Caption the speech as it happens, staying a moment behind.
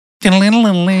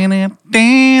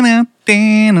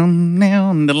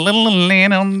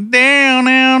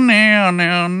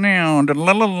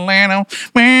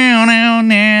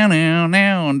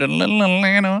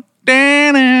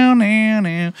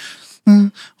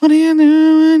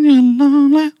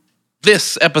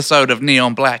This episode of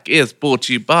Neon Black is brought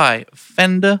to you by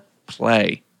Fender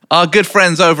Play. Our good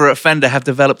friends over at Fender have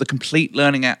developed the complete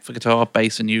learning app for guitar,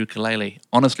 bass, and ukulele.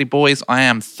 Honestly, boys, I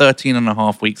am 13 and a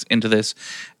half weeks into this,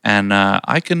 and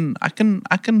I can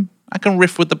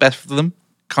riff with the best of them,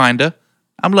 kinda.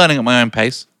 I'm learning at my own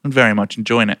pace and very much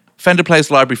enjoying it. Fender Play's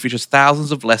library features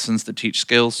thousands of lessons that teach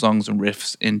skills, songs, and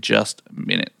riffs in just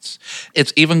minutes.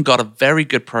 It's even got a very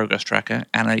good progress tracker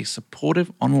and a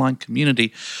supportive online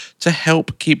community to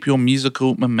help keep your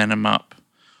musical momentum up.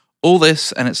 All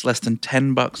this, and it's less than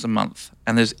 $10 a month,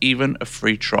 and there's even a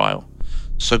free trial.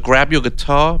 So grab your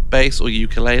guitar, bass, or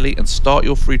ukulele and start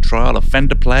your free trial of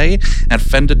Fender Play at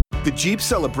Fender. The Jeep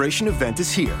Celebration event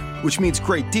is here, which means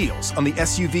great deals on the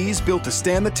SUVs built to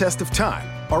stand the test of time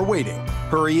are waiting.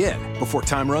 Hurry in before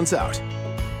time runs out.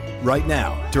 Right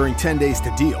now, during 10 days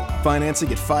to deal,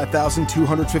 financing at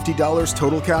 $5,250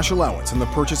 total cash allowance on the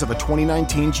purchase of a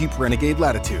 2019 Jeep Renegade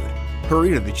Latitude.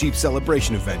 Hurry to the Jeep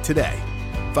Celebration event today.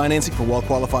 Financing for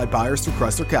well-qualified buyers through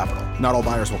Chrysler Capital. Not all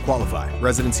buyers will qualify.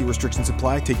 Residency restrictions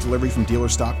apply. Take delivery from dealer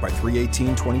stock by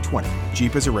 3/18/2020.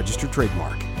 Jeep is a registered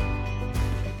trademark.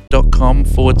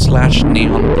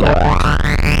 .com/Neon Black.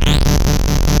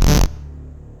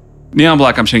 Neon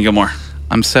Black, I'm Shane Gilmore.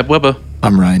 I'm Seb Weber.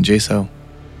 I'm Ryan Jaso.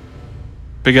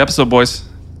 Big episode, boys.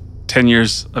 10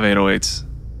 years of 808s.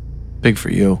 Big for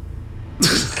you.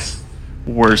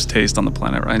 Worst taste on the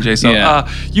planet, Ryan Jaso. Yeah.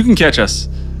 You can catch us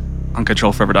on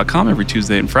ControlForever.com every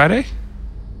Tuesday and Friday.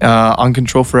 On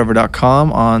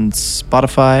ControlForever.com, on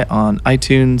Spotify, on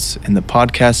iTunes, in the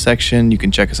podcast section. You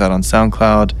can check us out on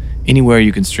SoundCloud. Anywhere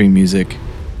you can stream music,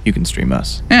 you can stream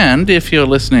us. And if you're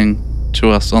listening to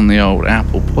us on the old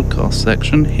Apple podcast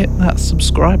section, hit that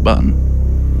subscribe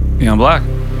button. Neon Black.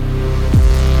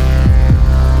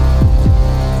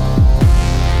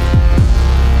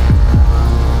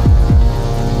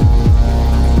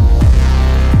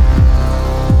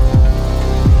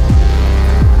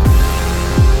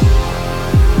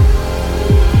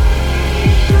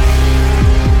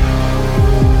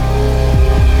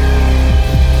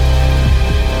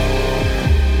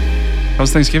 How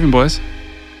was Thanksgiving, boys?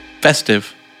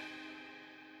 Festive.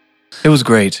 It was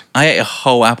great. I ate a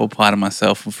whole apple pie to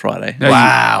myself on Friday. Yeah,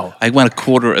 Wow. I went a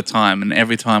quarter at a time, and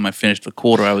every time I finished the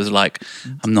quarter, I was like,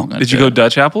 I'm not going to Did you go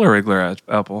Dutch apple or regular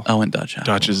apple? I went Dutch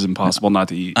apple. Dutch is impossible not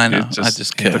to eat. I know. It I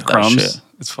just killed the that crumbs. shit.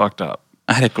 It's fucked up.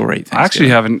 I had a great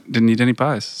Thanksgiving. I actually didn't eat any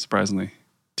pies, surprisingly.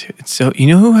 Dude, so, you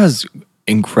know who has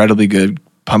incredibly good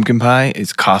pumpkin pie?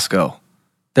 Is Costco.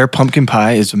 Their pumpkin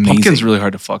pie is amazing. Pumpkin's really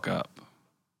hard to fuck up.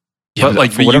 Yeah, but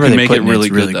but for you whatever can they make put it in really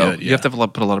it's good, really though. good, You have to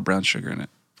put a lot of brown sugar in it,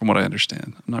 from what I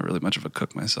understand. I'm not really much of a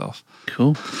cook myself.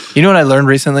 Cool. You know what I learned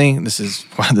recently? This is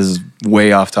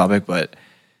way off topic, but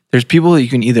there's people that you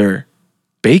can either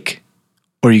bake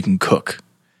or you can cook.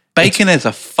 Bacon is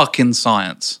a fucking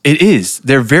science. It is.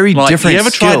 They're very different You ever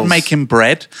skills. tried making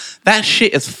bread? That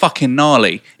shit is fucking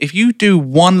gnarly. If you do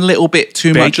one little bit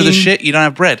too much of the Baking- shit, you don't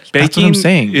have bread. That's what I'm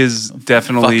saying. Is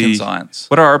definitely Fucking science.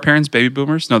 What are our parents? Baby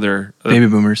boomers? No, they're Baby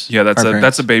boomers. Yeah, that's Our a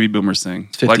parents. baby boomers thing.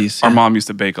 50s, Like our yeah. mom used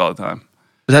to bake all the time.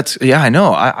 That's I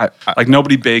know. I Like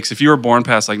nobody bakes. If you were born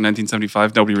past like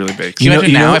 1975, nobody really bakes. Can you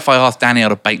imagine you now know- if I asked Danielle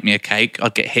to bake me a cake,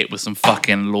 I'd get hit with some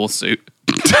fucking lawsuit.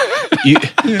 you,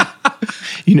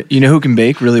 you know who can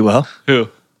bake really well? Who?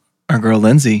 Our girl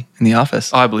Lindsay in the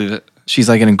office. Oh, I believe it. She's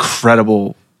like an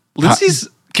incredible Lindsay's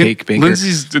cake baker.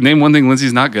 Lindsay's name one thing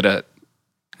Lindsay's not good at.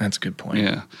 That's a good point.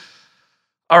 Yeah.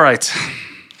 All right.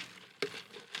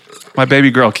 My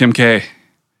baby girl, Kim K.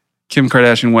 Kim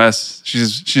Kardashian West.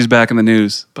 She's back in the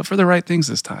news, but for the right things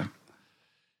this time.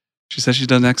 She says she's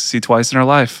done ecstasy twice in her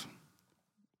life.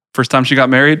 First time she got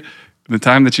married, and the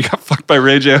time that she got fucked by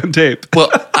Ray J on tape. Well,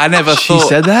 I never She thought.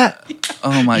 said that?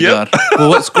 Oh my Yep. God. Well,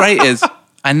 what's great is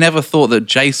I never thought that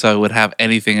Jaso would have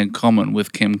anything in common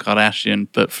with Kim Kardashian,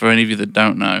 but for any of you that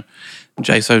don't know,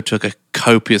 Jaso took a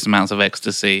copious amounts of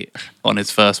ecstasy on his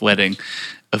first wedding,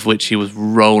 of which he was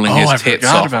rolling I his tits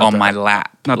forgot off about on that. my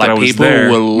lap. Not like that I was people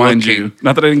there, were mind looking. you.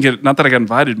 Not that I got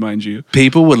invited, mind you.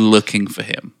 People were looking for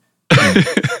him. He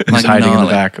was hiding in the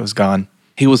gnarly. back. It was gone.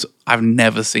 He was. I've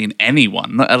never seen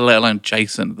anyone, let alone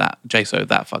Jaso,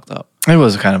 that fucked up. It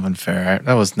was kind of unfair.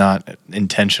 That was not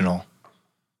intentional.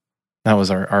 That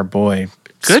was our boy.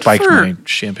 Good Spiked for- my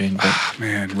champagne. But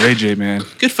Man, Ray J, man.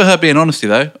 Good for her being honesty,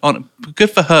 though. Good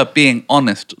for her being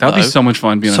honest, That would be though. so much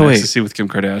fun being So on wait. ecstasy with Kim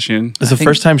Kardashian. is the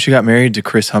first time she got married to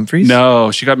Chris Humphries?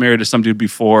 No, she got married to some dude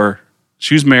before.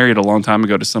 She was married a long time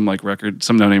ago to some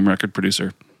no-name record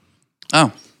producer.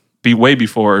 Oh. Way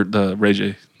before the Ray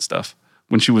J stuff.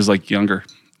 When she was like younger.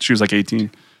 She was like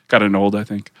 18. Got an old, I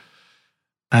think.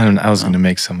 I was going to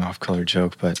make some off-color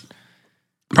joke, but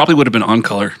Probably would have been on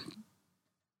color.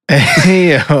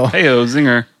 hey, Hey-o,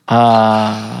 zinger.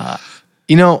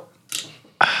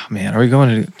 man, are we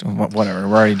going to whatever?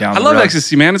 We're already down. I the love road.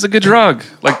 ecstasy, man. It's a good drug.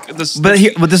 Like this, But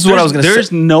this is what I was going to say.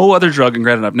 There's no other drug, and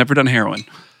granted, I've never done heroin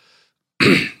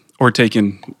or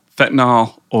taken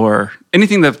fentanyl or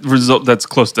anything that's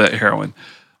close to heroin.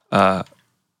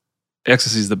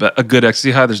 Ecstasy is a good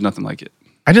ecstasy high. There's nothing like it.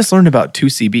 I just learned about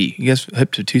 2CB. You guys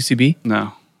hip to 2CB?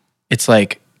 No. It's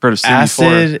like Heard of CB4?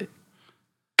 acid,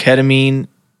 ketamine,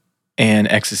 and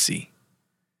ecstasy.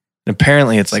 And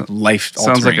apparently, it's like life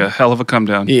altering. Sounds like a hell of a come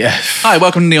down. Yeah. Hi,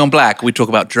 welcome to Neon Black. We talk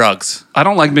about drugs. I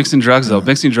don't like mixing drugs though.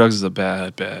 Mixing drugs is a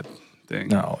bad thing.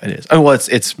 No, it is. Oh well,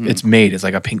 it's made. It's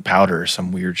like a pink powder or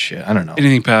some weird shit. I don't know.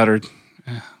 Anything powdered.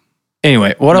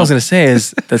 Anyway, what I was gonna say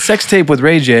is the sex tape with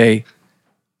Ray J.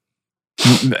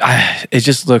 It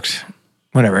just looked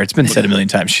whatever. It's been said a million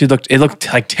times. It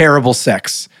looked like terrible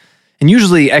sex, and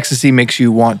usually ecstasy makes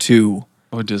you want to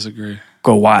I would disagree.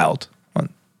 go wild.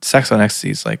 Sex on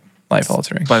ecstasy is like life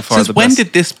altering. By far Since the when best.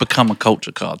 did this become a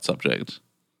culture card subject?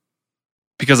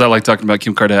 Because I like talking about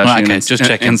Kim Kardashian Well, okay, just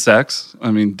checking. and sex.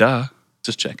 I mean, duh.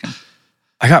 Just checking.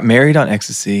 I got married on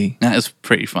ecstasy. That is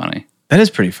pretty funny. That is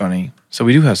pretty funny. So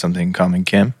we do have something in common,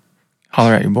 Kim.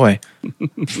 Holler at your boy.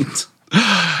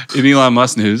 In Elon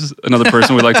Musk news, another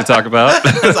person we like to talk about.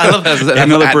 I love that. That's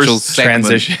Another an actual person's segment.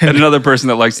 transition. And another person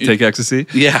that likes to take ecstasy.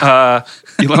 Yeah.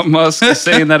 Elon Musk is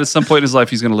saying that at some point in his life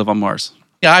he's going to live on Mars.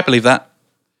 Yeah, I believe that.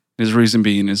 His reason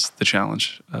being is the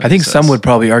challenge. I think some would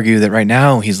probably argue that right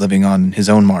now he's living on his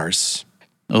own Mars.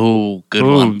 Oh, good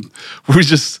one. We're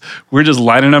just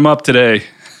lining him up today.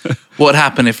 What would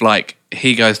happen if, like,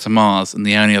 he goes to Mars and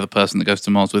the only other person that goes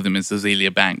to Mars with him is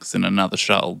Azealia Banks in another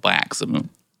shuttle by accident?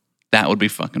 That would be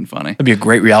fucking funny. That'd be a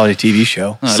great reality TV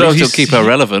show. At So least he's- he'll keep her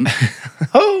relevant.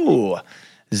 Oh,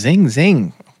 zing,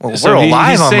 zing. Well, So we're he's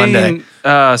alive on saying,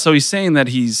 Monday. So he's saying that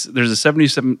there's a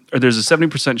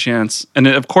 70% chance, and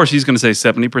of course he's going to say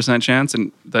 70% chance,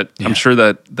 and that I'm sure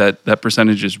that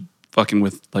percentage is fucking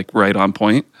with like right on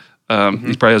point. He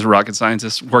probably has a rocket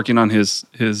scientist working on his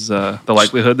the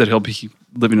likelihood that he'll be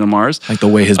living on Mars. Like the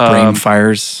way his brain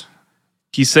fires.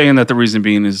 He's saying that the reason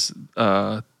being is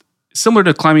similar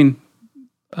to climbing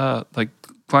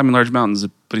large mountains,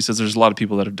 but he says there's a lot of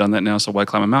people that have done that now, so why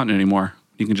climb a mountain anymore?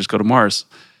 You can just go to Mars.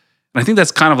 And I think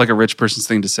that's kind of like a rich person's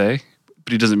thing to say,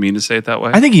 but he doesn't mean to say it that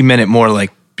way. I think he meant it more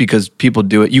like because people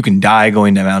do it. You can die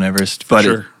going to Mount Everest, but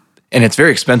sure. and it's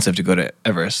very expensive to go to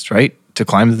Everest, right? To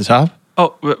climb to the top.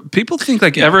 Oh, but people think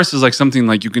like Everest is like something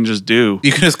like you can just do.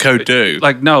 You can just go do.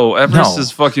 Like no, Everest No.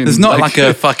 is fucking. There's not like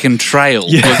a fucking trail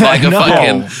with like a no.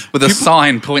 fucking with a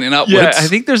sign pointing upwards. Yeah, I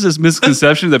think there's this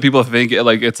misconception that people think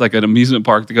like it's like an amusement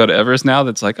park to go to Everest now.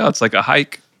 That's like, oh, it's like a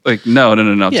hike. Like no.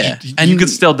 Yeah. You, And you could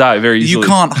still die very easily. you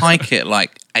can't hike it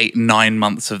like 8-9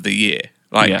 months of the year,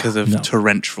 like Yeah. because of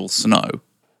torrential snow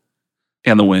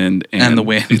and the wind and the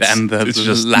wind it's- and the it's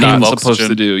just lack not of supposed oxygen.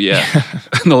 to do. Yeah,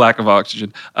 and the lack of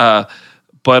oxygen.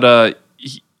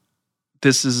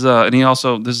 This is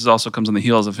also comes on the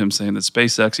heels of him saying that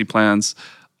SpaceX he plans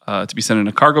to be sending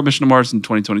a cargo mission to Mars in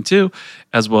 2022,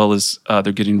 as well as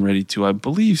they're getting ready to, I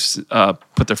believe,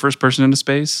 put their first person into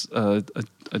space, a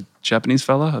Japanese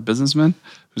fella, a businessman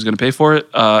who's going to pay for it,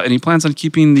 and he plans on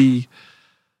keeping the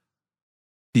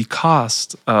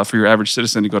cost for your average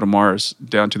citizen to go to Mars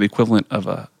down to the equivalent of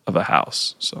a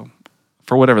house. So,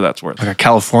 for whatever that's worth. Like a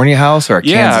California house or a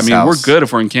Yeah, Kansas I mean, house? we're good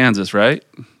if we're in Kansas, right?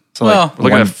 So Well, We're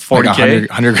looking at 40K.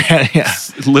 100 grand. Yeah.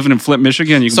 Living in Flint,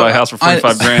 Michigan, you can buy a house for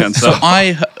 45 grand. So,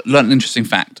 I learned an interesting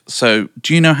fact. So,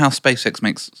 do you know how SpaceX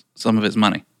makes some of its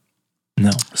money?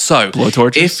 No. So,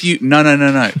 Blowtorches? if you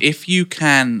no, if you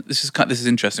can, this is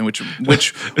interesting. Which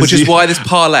is why this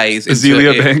parlays into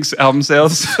Azealia Banks album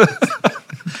sales.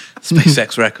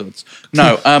 SpaceX records.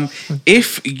 No,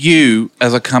 if you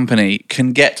as a company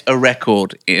can get a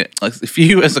record, if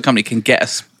you as a company can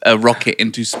get a rocket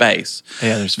into space,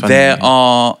 Yeah, there's funding. there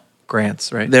are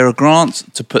Grants, right? grants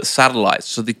to put satellites.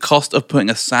 So the cost of putting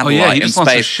a satellite he in just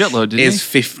launched a space shitload, didn't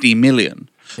is he? $50 million.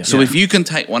 So Yeah. if you can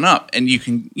take one up and you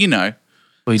can, Well,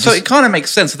 he so just- it kind of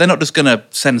makes sense. They're not just going to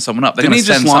send someone up. They're Didn't going he to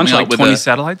just send launch something like up with 20 a.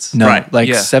 satellites? no, right, like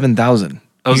yeah. 7,000.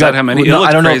 Oh, is that how many? It looked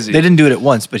I don't crazy. know. They didn't do it at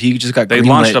once, but he just got They greenlit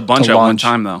launched a bunch to at one launch-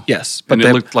 time, though. Yes, But but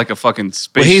it looked like a fucking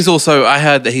space. But he's also, I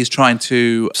heard that he's trying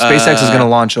to SpaceX is going to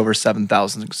launch over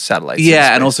 7,000 satellites. into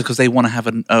Yeah, and space. also because they want to have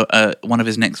one of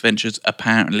his next ventures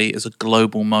apparently is a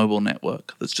global mobile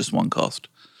network that's just one cost.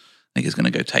 I think it's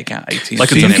going to go take out 18. like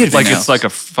it's like a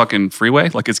fucking freeway,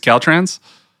 like it's Caltrans.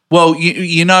 Well,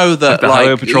 you know that the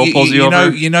highway patrol pulls you know,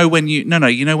 over? you know when you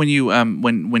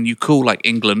when you call like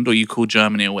England or you call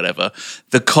Germany or whatever,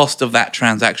 the cost of that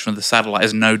transaction of the satellite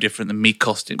is no different than me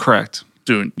costing. Correct.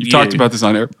 Doing You talked about this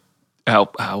on air.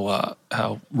 How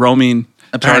roaming.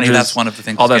 Apparently charges, that's one of the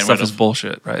things all that he's getting stuff rid is of.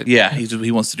 bullshit, right? Yeah,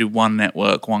 he wants to do one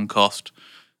network, one cost,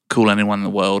 call anyone in the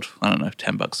world. I don't know,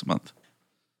 $10 a month.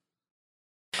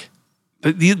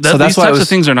 But So these that's why types it of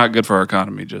things are not good for our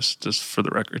economy. Just for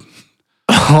the record,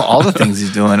 all the things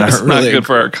he's doing it's are not really good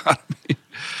for our economy.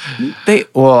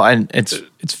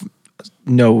 It's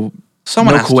no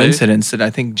Someone no has to. coincidence that I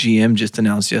think GM just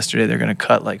announced yesterday they're going to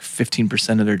cut like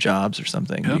 15% of their jobs or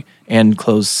something, Yeah. and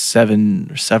close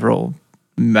several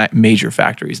major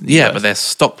factories in the Yeah, US. but their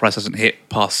stock price hasn't hit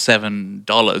past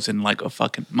 $7 in like a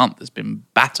fucking month. It's been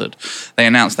battered. They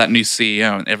announced that new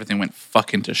CEO and everything went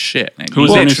fucking to shit. And it Who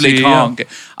was the new literally CEO? can't get.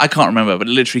 I can't remember, but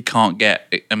literally can't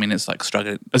get. I mean, it's like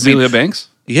struggling. Azealia Banks.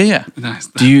 Yeah. Nice.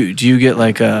 Do you get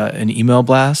like an email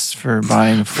blast for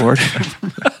buying a Ford?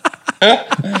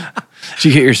 Do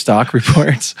you get your stock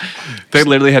reports? They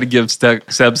literally had to give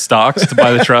Seb stocks to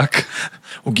buy the truck.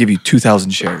 We'll give you 2,000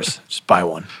 shares. Just buy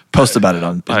one. Post about it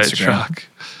on Buy a Instagram. truck.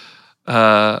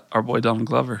 Our boy Donald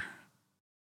Glover.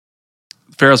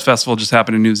 Pharaoh's Festival just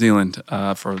happened in New Zealand.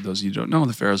 For those of you who don't know,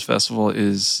 the Pharaoh's Festival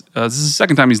is this is the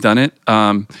second time he's done it.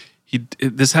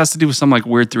 This has to do with some like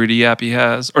weird 3D app he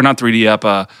has, or not 3D app,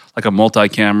 like a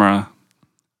multi-camera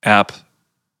app,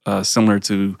 similar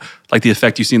to like the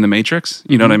effect you see in The Matrix.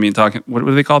 You know what I mean? What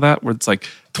do they call that? Where it's like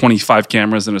 25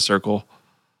 cameras in a circle.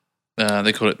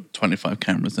 They call it 25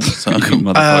 cameras in a circle.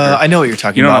 Motherfucker. I know what you're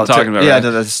talking You know about. what I'm talking about, Yeah, right?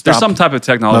 the stop There's some type of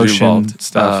technology motion involved.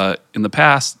 stuff. In the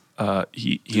past,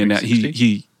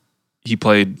 he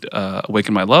played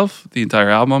 "Awaken My Love," the entire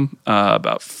album,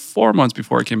 about 4 months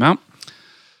before it came out.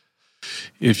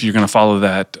 If you're going to follow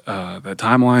that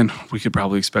timeline, we could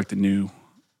probably expect a new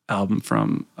album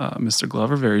from Mr.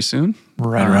 Glover very soon,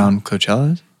 right around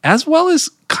Coachella. as well as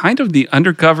kind of the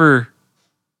undercover,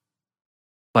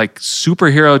 like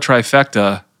superhero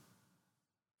trifecta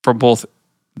for both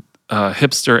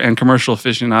hipster and commercial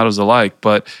aficionados alike.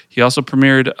 But he also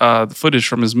premiered the footage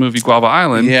from his movie Guava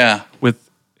Island, Yeah. with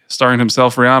starring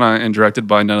himself, Rihanna, and directed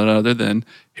by none other than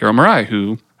Hiro Murai,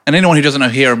 who And anyone who doesn't know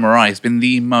Hiro Murai has been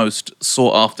the most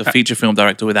sought after feature film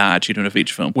director without actually doing a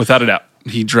feature film. without a doubt,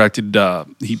 he directed.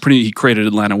 He created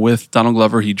Atlanta with Donald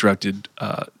Glover. He directed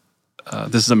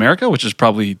This Is America, which is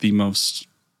probably the most.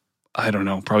 I don't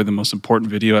know, probably the most important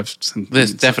video I've seen.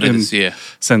 This definitely this year.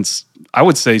 Since I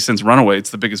would say since Runaway,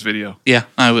 it's the biggest video Yeah,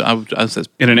 I would say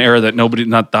in an era that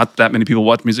not that many people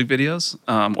watch music videos,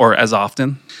 or as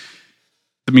often.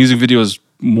 The music video is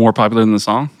more popular than the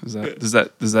song. Does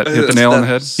that hit the nail on the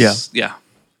head? Yeah. Yeah.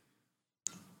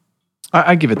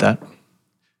 I give it that.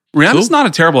 Rihanna's not a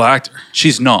terrible actor,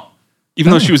 She's not.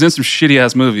 even though she was in some shitty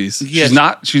ass movies.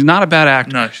 Yeah. She's not a bad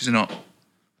actor. No, she's not.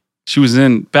 She was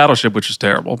in Battleship, which was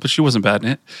terrible, but she wasn't bad in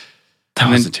it. That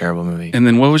And was then- a terrible movie. And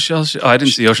then what was she else? Oh, I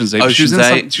didn't see Ocean's 8. She was in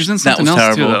That something was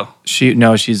else too, terrible. though.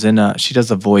 She's in. She does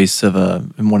the voice of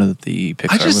in one of the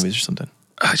Pixar just- movies or something.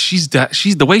 She's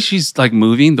the way she's like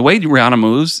moving, the way Rihanna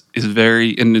moves is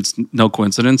very, and it's no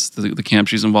coincidence the camp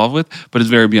she's involved with, but it's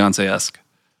very Beyonce-esque.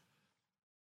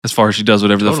 As far as she does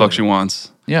whatever the fuck she wants.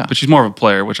 Yeah. But she's more of a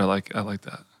player, which I like. I like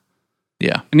that.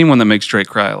 Yeah. Anyone that makes Drake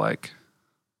cry, I like.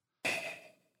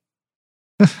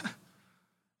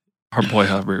 Our boy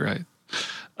Heartbreak,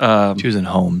 right? She was in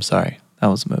Home. Sorry, that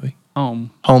was the movie.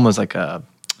 Home. Home was like a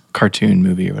cartoon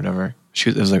movie or whatever.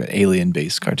 It was like an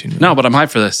alien-based cartoon movie. No, but I'm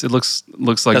hyped for this. It looks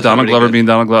like That's Donald already Glover good. being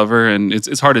Donald Glover, and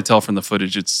it's hard to tell from the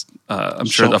footage. It's I'm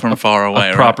sure Shot from far away, a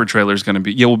right? proper trailer is going to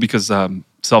be because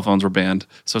cell phones were banned,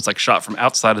 so it's like shot from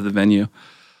outside of the venue.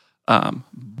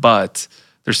 But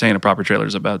they're saying a proper trailer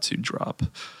is about to drop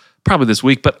probably this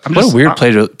week. But I'm What just a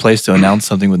weird place to announce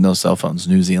something with no cell phones.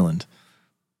 New Zealand.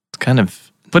 It's kind of.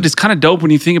 But it's kind of dope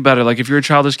when you think about it. Like if you're a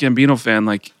Childish Gambino fan,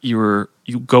 like you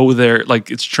go there,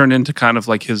 like it's turned into kind of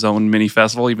like his own mini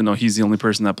festival, even though he's the only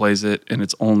person that plays it. And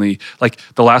it's only like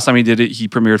the last time he did it, he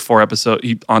premiered 4 episodes.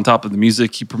 On top of the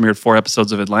music, he premiered 4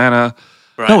 episodes of Atlanta.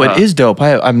 Right. No, it is dope.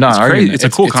 I'm not It's arguing. great. It's a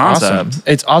cool concept. Awesome.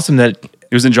 It's awesome that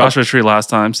It was in Joshua Tree last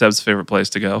time. Seb's favorite place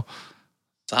to go.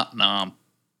 Satnam.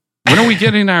 When are we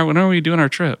doing our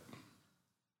trip?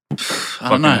 I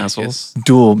don't know. Fucking assholes.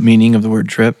 dual meaning of the word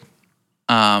trip.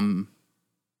 I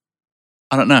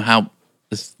don't know how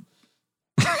this.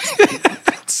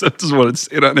 So I just wanted to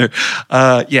say it on there.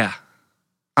 Yeah,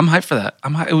 I'm hyped for that.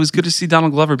 It was good to see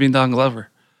Donald Glover being Donald Glover.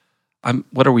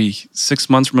 What are we, 6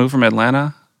 months removed from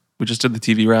Atlanta? We just did the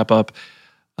TV wrap up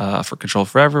for Control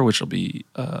Forever, which will be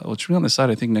on the site,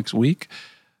 I think, next week.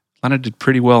 Atlanta did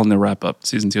pretty well in the wrap up,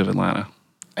 season 2 of Atlanta.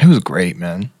 It was great,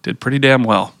 man. Did pretty damn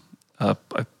well. I'm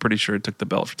pretty sure it took the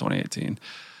belt for 2018.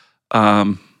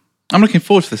 I'm looking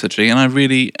forward to this actually, and I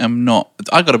really am not.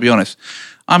 I got to be honest,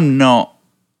 I'm not.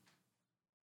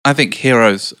 I think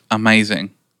Hero's amazing,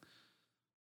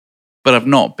 but I've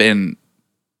not been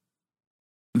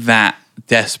that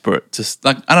desperate to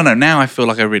like. I don't know. Now I feel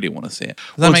like I really want to see it.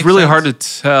 Well, it's really hard to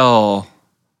tell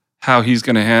how he's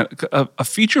going to handle a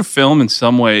feature film. In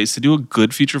some ways, to do a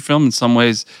good feature film, in some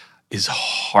ways, is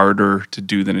harder to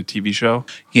do than a TV show.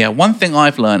 Yeah, one thing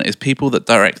I've learned is people that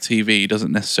direct TV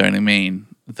doesn't necessarily mean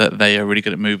that they are really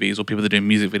good at movies, or people that do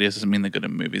music videos doesn't mean they're good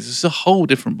at movies. It's a whole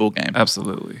different ballgame.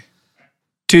 Absolutely.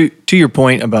 To your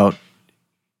point about,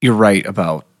 you're right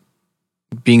about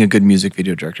being a good music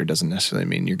video director doesn't necessarily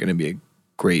mean you're going to be a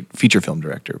great feature film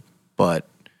director, but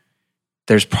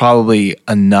there's probably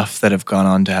enough that have gone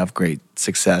on to have great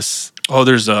success. Oh,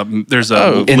 there's a in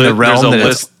the realm that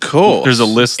list. Of course. There's a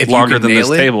list If you longer could than this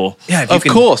nail it. table. Yeah, Of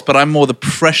course, but I'm more the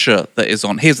pressure that is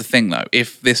on. Here's the thing though,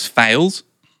 if this fails,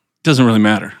 Doesn't really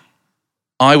matter.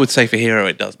 I would say for Hero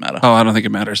it does matter. Oh, I don't think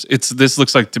it matters. This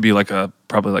looks like to be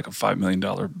probably like a $5 million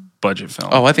budget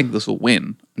film. Oh, I think this will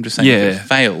win. I'm just saying if it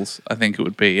fails, I think it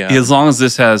would be... as long as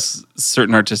this has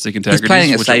certain artistic he's integrity,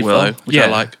 playing it which safe it will. though, which I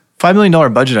like. $5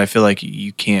 million budget, I feel like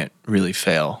you can't really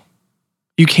fail.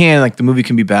 You can, like the movie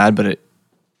can be bad, but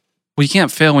Well, you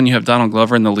can't fail when you have Donald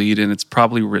Glover in the lead, and it's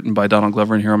probably written by Donald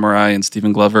Glover and Hiro Murai and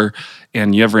Stephen Glover,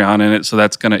 and you have Rihanna in it, so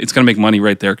it's gonna make money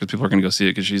right there because people are gonna go see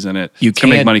it because she's in it. It's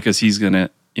gonna make money because he's in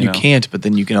it. You know? can't, but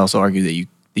then you can also argue that you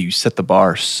set the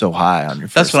bar so high on your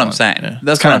first That's what I'm one. saying. Yeah.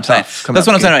 That's It's what kinda I'm saying. tough coming That's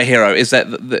out what I'm the saying gate. about Hero, is that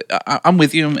I'm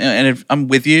with you, and if I'm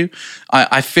with you,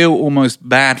 I feel almost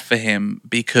bad for him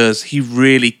because he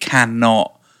really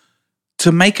cannot.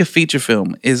 To make a feature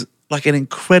film is like an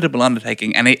incredible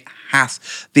undertaking, and it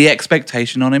has the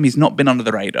expectation on him. He's not been under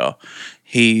the radar.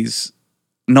 He's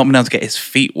not been able to get his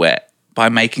feet wet by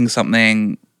making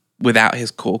something without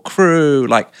his core crew.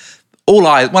 Like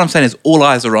what I'm saying is all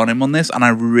eyes are on him on this, and I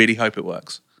really hope it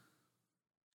works.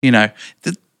 You know,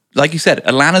 like you said,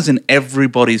 Atlanta's in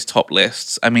everybody's top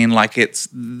lists. I mean, like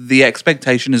the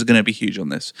expectation is going to be huge on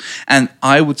this, and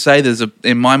I would say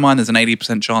in my mind there's an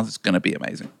 80% chance it's going to be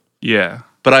amazing. Yeah.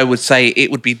 But I would say it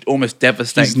would be almost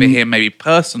devastating for him, maybe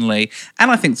personally,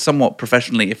 and I think somewhat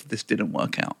professionally if this didn't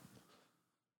work out.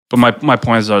 But my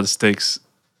points are the stakes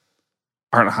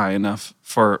aren't high enough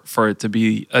for it to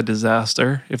be a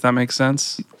disaster, if that makes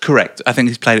sense. Correct. I think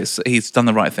he's played it. He's done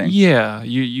the right thing. Yeah,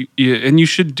 you and you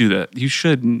should do that. You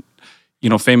should,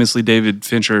 famously David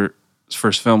Fincher's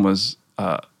first film was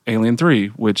Alien 3,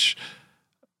 which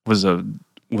was a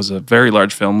very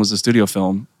large film, was a studio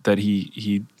film that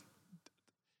he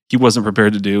wasn't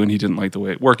prepared to do, and he didn't like the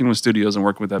way working with studios and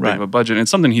working with that big of a budget. And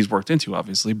it's something he's worked into,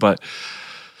 obviously, but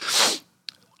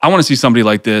I want to see somebody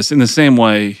like this in the same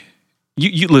way.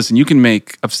 You listen, you can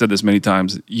make, I've said this many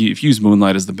times, if you use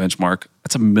Moonlight as the benchmark,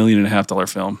 that's $1.5 million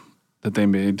film that they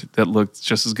made that looked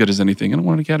just as good as anything and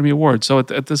won an Academy Award. So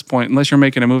at this point, unless you're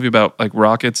making a movie about like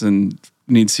rockets and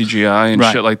need CGI and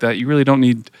shit like that, you really don't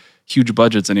need huge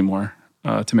budgets anymore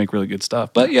to make really good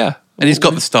stuff. But yeah. And he's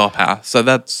got the star power, so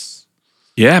that's...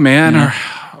 Yeah, man,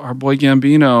 our boy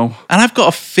Gambino. And I've got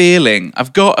a feeling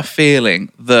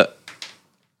that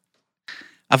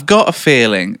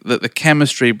the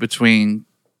chemistry between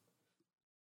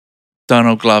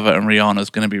Donald Glover and Rihanna is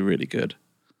going to be really good.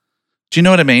 Do you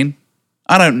know what I mean?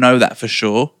 I don't know that for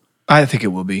sure. I think it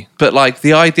will be. But like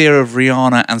the idea of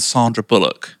Rihanna and Sandra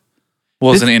Bullock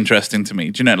wasn't interesting to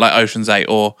me. Do you know, like Ocean's 8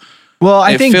 or... Well,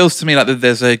 I think... It feels to me like that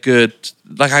there's a good...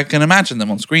 Like I can imagine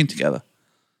them on screen together.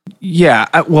 Yeah,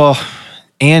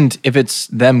 and if it's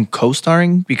them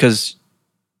co-starring, because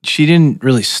she didn't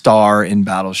really star in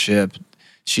Battleship.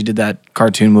 She did that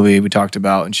cartoon movie we talked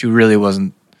about, and she really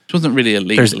wasn't... She wasn't really a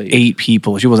lead. There's 8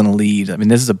 people. She wasn't a lead. I mean,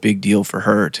 this is a big deal for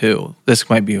her, too. This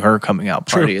might be her coming out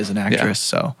party as an actress,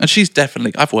 so... And she's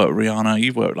definitely... I've worked with Rihanna.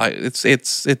 You've worked... Like, it's...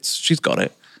 She's got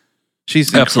it.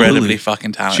 She's incredibly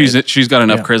fucking talented. She's got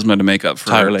enough charisma to make up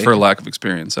for a lack of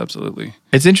experience, absolutely.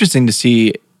 It's interesting to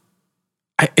see...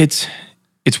 It's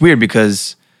weird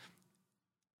because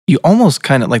you almost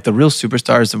kind of like the real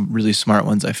superstars, the really smart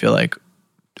ones, I feel like,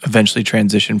 eventually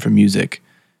transition from music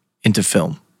into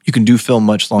film. You can do film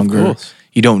much longer. Of course.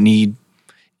 You don't need,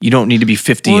 You don't need to be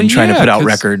 50 and trying to put out 'cause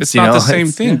records. It's you not know? the same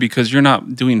thing because you're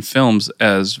not doing films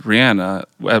as Rihanna,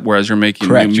 whereas you're making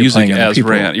Correct, new you're music playing other as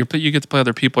people. Rihanna. You get to play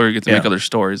other people or you get to make Yeah. other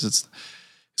stories. It's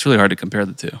really hard to compare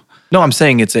the two. No, I'm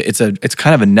saying it's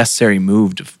kind of a necessary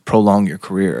move to prolong your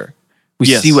career. We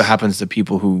Yes. see what happens to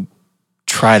people who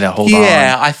try to hold on.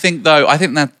 Yeah, I think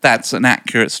that's an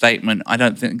accurate statement. I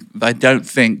don't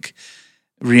think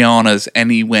Rihanna's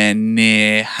anywhere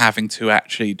near having to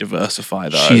actually diversify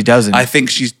though. She doesn't. I think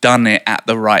she's done it at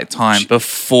the right time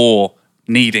before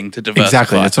needing to diversify.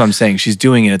 Exactly. That's what I'm saying. She's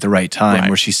doing it at the right time Right.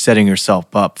 where she's setting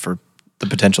herself up for the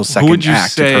potential Who second would you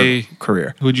act say? of her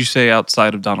career. Who would you say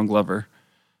outside of Donald Glover?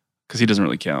 Because he doesn't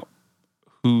really count.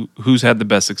 Who's had the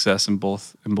best success in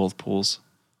both pools?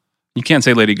 You can't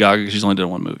say Lady Gaga because she's only done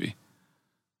one movie.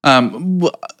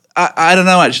 I don't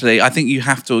know actually. I think you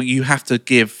have to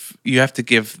give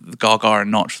Gaga a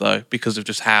notch though because of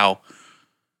just how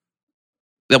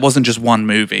there wasn't just one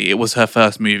movie. It was her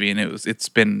first movie, and it's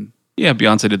been. Yeah,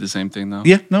 Beyonce did the same thing though.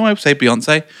 Yeah, no, I would say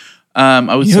Beyonce.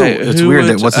 I would You know, say it's who weird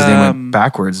would, that what's his name went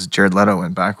backwards. Jared Leto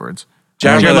went backwards.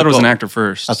 Jared Jared Leto was got- an actor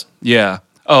first. That's- Yeah.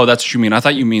 Oh, that's what you mean. I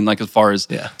thought you mean like as far as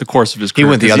Yeah. the course of his He career.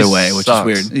 went the 'cause other way, which is sucks.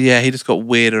 weird. Yeah, he just got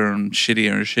weirder and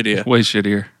shittier. Way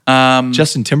shittier.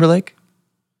 Justin Timberlake?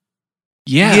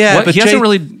 Yeah, Yeah, what? but He hasn't Jay-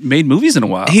 really made movies in a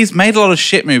while. He's made a lot of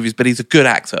shit movies, but he's a good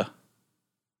actor.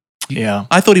 Yeah.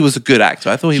 I thought he was a good actor.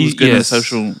 I thought he was good in the yes.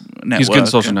 Social Network. He's good in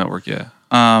Social Network, yeah.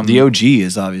 The OG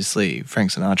is obviously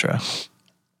Frank Sinatra.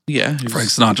 Yeah, he was- Frank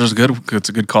Sinatra's good. It's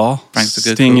a good call. Frank's a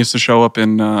good Sting call. used to show up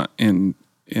in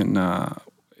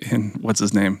what's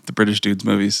his name? The British dudes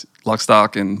movies, Lock,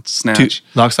 Stock, and Snatch.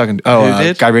 Lock, Stock, and Who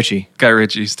did? Guy Ritchie. Guy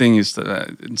Ritchie. Sting used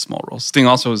to in small roles. Sting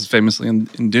also was famously in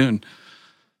Dune.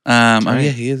 Oh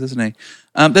yeah, he is, isn't he?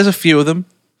 There's a few of them.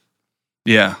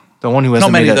 Yeah. The one who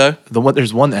hasn't many, made though.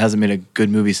 There's one that hasn't made a good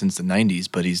movie since the 90s,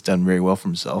 but he's done very well for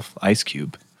himself. Ice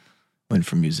Cube went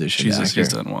from musician to Jesus, actor. he's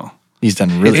done well. He's done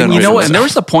really done And well. you know for what? And there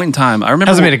himself. was a point in time. I remember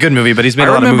Hasn't made a good movie, but he's made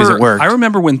a lot of movies that worked. I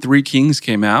remember when Three Kings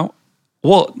came out.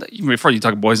 Well, even before you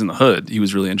talk Boys in the Hood, he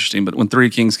was really interesting. But when Three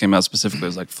Kings came out specifically, I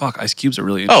was like, fuck, Ice Cube's a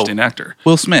really interesting actor.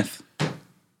 Will Smith.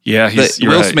 Yeah,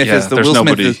 you're Will right. Smith Yeah, is the there's Will Smith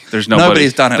nobody. is- There's nobody.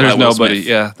 nobody's done it There's like Will nobody. Smith.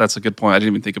 Yeah, that's a good point. I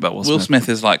didn't even think about Will Smith. Will Smith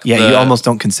is like Yeah, you almost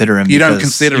don't consider him. You don't because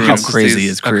consider him how because crazy he's-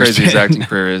 his How career crazy his acting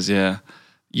career is. Yeah,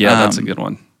 that's a good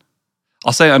one.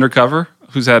 I'll say Undercover,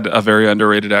 who's had a very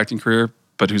underrated acting career,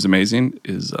 but who's amazing,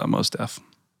 is Mos Def.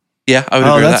 Yeah, I would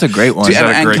Oh, agree with that's that. a great one. Do- He's had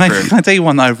a and great can, I, career. can I tell you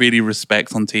one that I really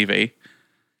respect on TV?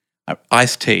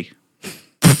 Ice-T.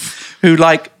 Who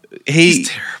he's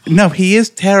terrible. No, he is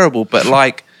terrible, but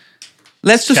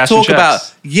let's just Cashing talk about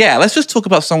checks. let's just talk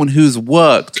about someone who's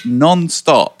worked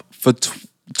non-stop for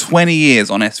 20 years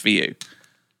on SVU.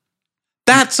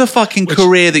 That's a fucking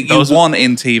career that you those are- want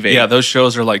in TV. Yeah, those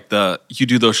shows are like you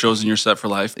do those shows and you're set for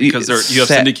life because you have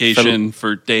Set syndication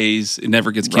for days. It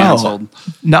never gets canceled.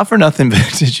 Not for nothing, but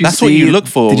did you That's see? what you look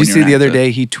for Did you when see you're an the other actor.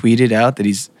 day he tweeted out that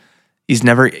he's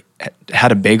never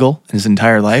had a bagel in his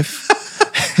entire life,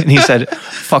 and he said,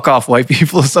 "Fuck off, white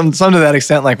people." Some to that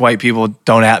extent, like white people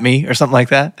don't at me or something like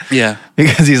that. Yeah.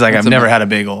 Because he's like, That's I've never had a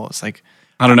bagel. It's like,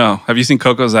 I don't know. Have you seen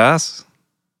Coco's ass?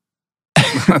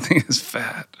 I think it's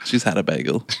fat. She's had a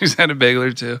bagel. She's had a bagel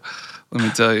or two. Let me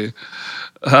tell you.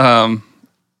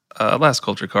 Last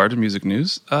culture card in music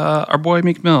news. Our boy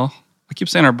Meek Mill. I keep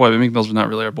saying our boy, but Meek Mill's not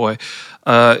really our boy.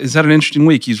 He's had an interesting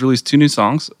week. He's released 2 new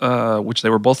songs, which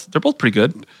they're both pretty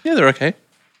good. Yeah, they're okay.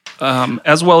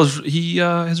 As well as he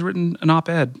has written an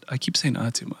op-ed. I keep saying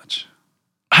too much.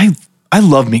 I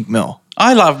love Meek Mill.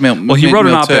 I love Milk. Well, he wrote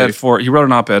an op-ed for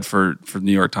the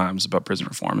New York Times about prison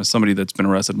reform. As somebody that's been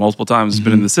arrested multiple times, has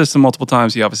been in the system multiple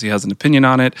times, he obviously has an opinion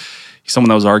on it. He's someone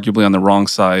that was arguably on the wrong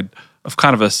side of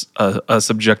kind of a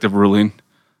subjective ruling,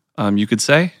 you could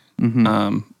say.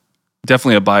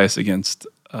 Definitely a bias against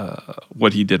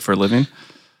what he did for a living.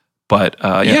 But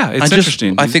it's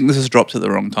interesting. I think this has dropped at the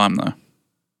wrong time, though.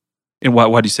 And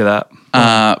why do you say that?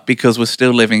 Because we're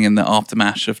still living in the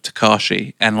aftermath of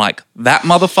Tekashi, and that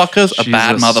motherfucker's a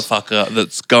bad Jesus. motherfucker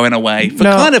that's going away for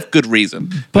No. kind of good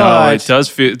reason. No, it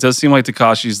does seem like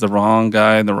Tekashi's the wrong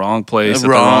guy in the wrong place at the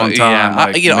wrong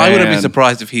time. Yeah. I wouldn't be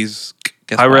surprised if he's.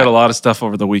 I read a lot of stuff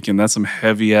over the weekend. That's some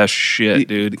heavy ass shit,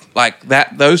 dude.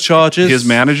 Those charges. His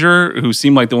manager, who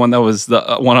seemed like the one that was the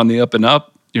one on the up and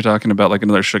up, you're talking about like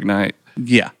another Suge Knight.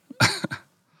 Yeah.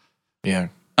 Yeah.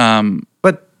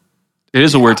 But it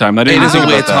is a weird time. I didn't It even is a think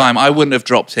weird about that. time. I wouldn't have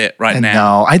dropped it right And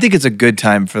now. no, I think it's a good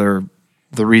time for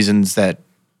the reasons that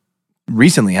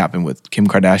recently happened with Kim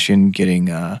Kardashian getting,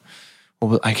 I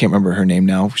can't remember her name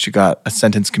now. She got a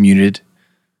sentence commuted.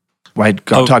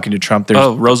 Talking to Trump.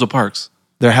 Rosa Parks.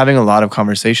 They're having a lot of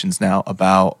conversations now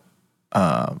about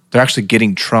they're actually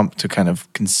getting Trump to kind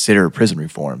of consider prison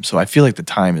reform. So I feel like the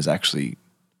time is actually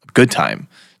a good time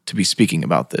to be speaking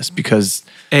about this because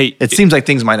it seems like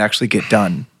things might actually get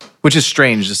done, which is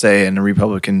strange to say in a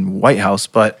Republican White House,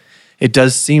 but it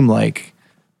does seem like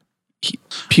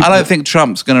people. I don't think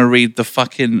Trump's going to read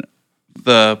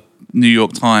the New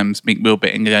York Times Meek Mill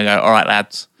bit and go, all right,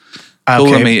 lads,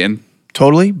 call a meeting.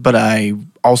 Totally, but I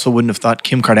also wouldn't have thought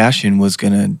Kim Kardashian was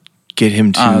going to get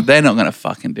him to. They're not going to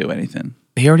fucking do anything.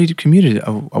 He already commuted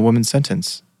a woman's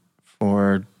sentence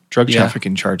for drug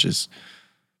trafficking charges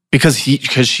because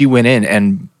she went in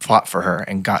and fought for her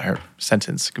and got her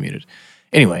sentence commuted.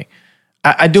 Anyway,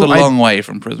 It's a long way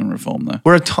from prison reform, though.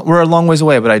 We're a long ways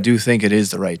away, but I do think it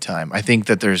is the right time. I think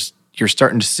that you're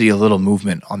starting to see a little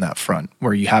movement on that front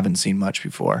where you haven't seen much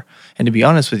before. And to be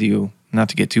honest with you, not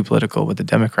to get too political, but the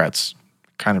Democrats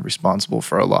kind of responsible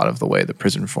for a lot of the way the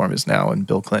prison reform is now and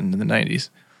Bill Clinton in the 90s.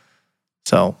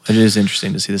 So it is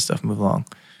interesting to see this stuff move along.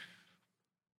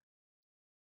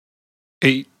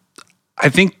 I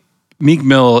think Meek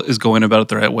Mill is going about it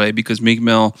the right way because Meek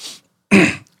Mill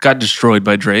got destroyed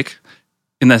by Drake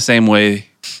in that same way.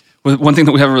 One thing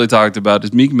that we haven't really talked about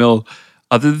is Meek Mill,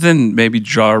 other than maybe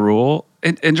Ja Rule,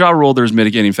 and Ja Rule, there's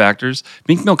mitigating factors.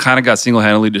 Meek Mill kind of got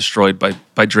single-handedly destroyed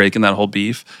by Drake in that whole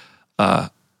beef.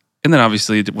 And then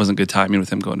obviously it wasn't good timing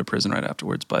with him going to prison right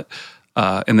afterwards. But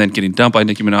and then getting dumped by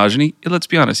Nicki Minaj. And let's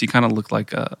be honest, he kind of looked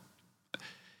like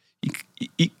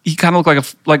he kind of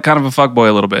looked like kind of a fuckboy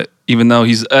a little bit. Even though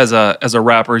he's as a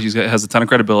rapper, has a ton of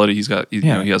credibility. He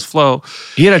has flow.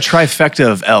 He had a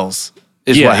trifecta of L's.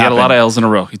 He had a lot of L's in a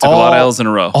row. He took a lot of L's in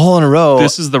a row. All in a row.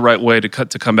 This is the right way to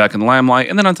come back in the limelight.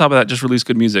 And then on top of that, just release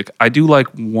good music. I do like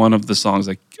one of the songs.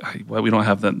 We don't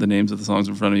have the names of the songs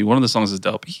in front of me. One of the songs is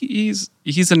dope. He's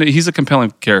a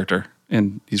compelling character,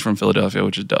 and he's from Philadelphia,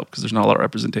 which is dope because there's not a lot of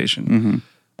representation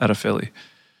out of Philly.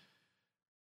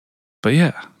 But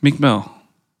yeah, Meek Mill,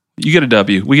 you get a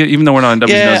W. Even though we're not in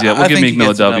W's yet, we'll give Meek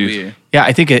Mill a W. Yeah,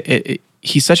 I think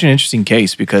he's such an interesting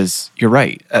case because you're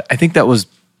right. I think that was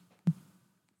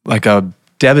like a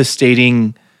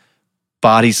devastating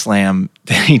body slam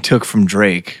that he took from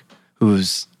Drake,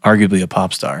 who's arguably a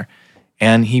pop star.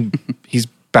 And he's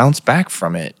bounced back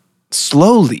from it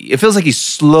slowly. It feels like he's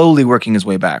slowly working his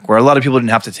way back, where a lot of people didn't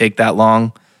have to take that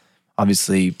long.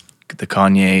 Obviously, the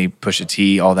Kanye, Pusha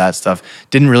T, all that stuff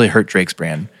didn't really hurt Drake's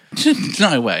brand.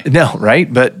 No way. No,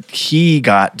 right? But he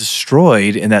got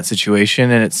destroyed in that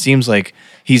situation, and it seems like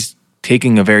he's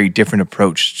taking a very different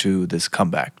approach to this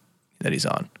comeback that he's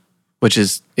on, which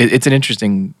is, it's an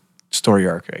interesting story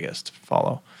arc, I guess, to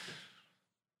follow.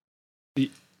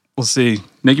 We'll see.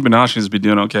 Nicki Minaj seems to be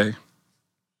doing okay.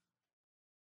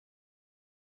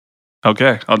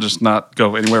 Okay, I'll just not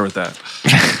go anywhere with that.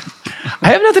 I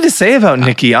have nothing to say about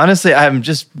Nicki. Honestly, I'm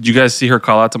just... Did you guys see her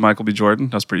call out to Michael B. Jordan?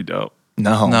 That was pretty dope.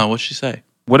 No, what'd she say?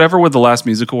 Whatever with the last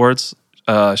music awards,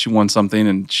 she won something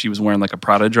and she was wearing like a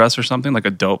Prada dress or something, like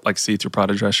a dope, like see-through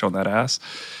Prada dress showing that ass.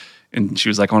 And she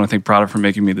was like, I want to thank Prada for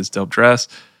making me this dope dress.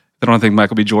 I don't think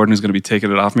Michael B. Jordan is going to be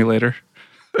taking it off me later.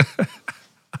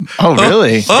 Oh,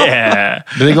 really? Yeah.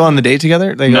 Did they go on the date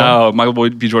together? No, Michael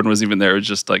B. Jordan wasn't even there. It was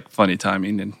just like funny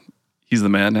timing, and he's the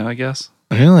man now, I guess.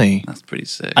 Really? That's pretty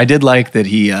sick. I did like that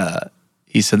he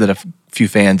said that a few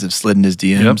fans have slid in his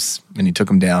DMs and he took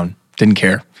them down. Didn't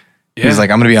care. Yeah. He was like,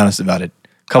 I'm going to be honest about it.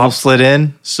 Couple slid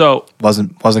in. So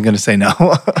wasn't going to say no.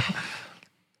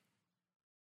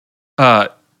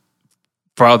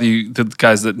 For all the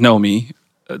guys that know me,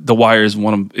 The Wire is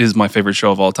my favorite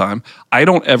show of all time. I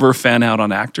don't ever fan out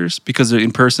on actors because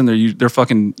in person they're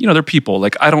fucking, they're people.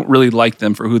 Like I don't really like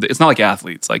them for who they. It's not like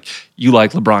athletes. Like you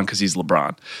like LeBron because he's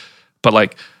LeBron, but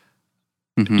like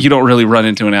you don't really run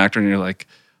into an actor and you're like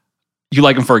you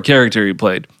like him for a character he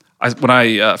played. When I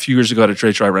a few years ago at a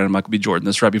trade show, I ran into Michael B. Jordan.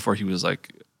 This right before he was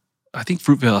like, I think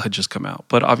Fruitvale had just come out,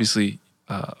 but obviously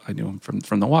I knew him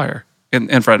from The Wire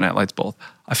and Friday Night Lights both.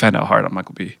 I found out hard on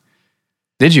Michael B.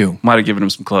 Did you? Might have given him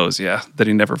some clothes, yeah, that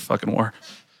he never fucking wore.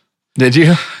 Did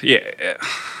you? Yeah.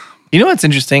 You know what's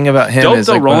interesting about him Dope is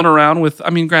though, like rolling around with. I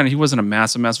mean, granted, he wasn't a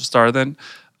massive star then,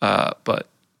 but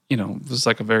was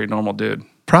like a very normal dude.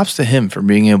 Props to him for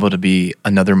being able to be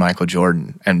another Michael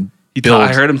Jordan and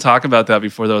I heard him talk about that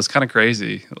before. That was kind of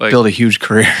crazy. Like build a huge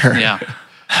career. Yeah.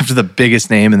 After the biggest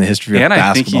name in the history of basketball.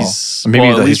 I think he's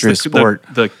maybe the history of sport.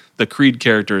 The Creed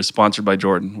character is sponsored by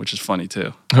Jordan, which is funny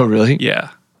too. Oh, really? Yeah.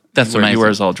 That's amazing. He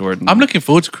wears all Jordan. I'm looking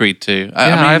forward to Creed 2.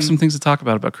 I have some things to talk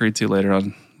about Creed 2 later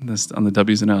on the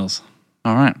W's and L's.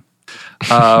 All right.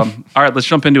 All right, let's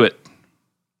jump into it.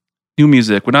 New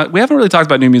music. We haven't really talked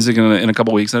about new music in a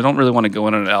couple weeks, and I don't really want to go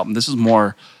in on an album. This is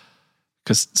more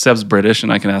because Seb's British,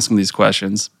 and I can ask him these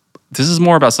questions. this is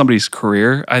more about somebody's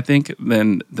career, I think,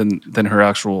 than her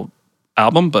actual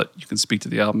album. But you can speak to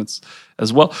the album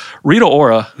as well. Rita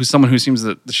Ora, who's someone who seems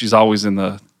that she's always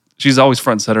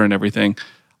front and center and everything.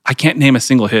 I can't name a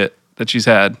single hit that she's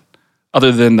had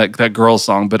other than that girl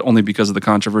song, but only because of the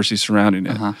controversy surrounding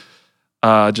it.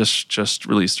 Just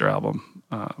released her album.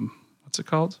 What's it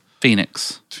called?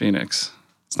 Phoenix.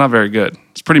 It's not very good.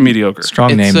 It's pretty mediocre.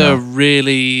 Strong name, though.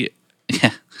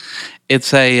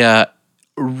 It's a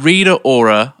Rita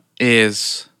Ora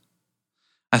is.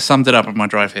 I summed it up on my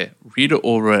drive here. Rita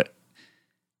Ora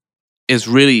is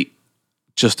really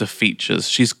just a features.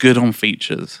 She's good on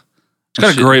features. She's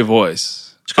got a great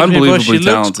voice. Unbelievably talented. She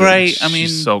looks great. I mean,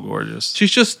 she's so gorgeous.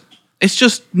 It's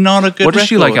just not a good What is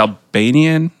she, like record.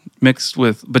 Albanian mixed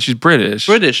with, but she's British.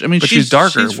 I mean, but she's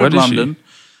darker. She's from What is London.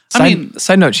 she?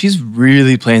 Side note, she's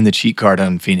really playing the cheat card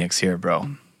on Phoenix here,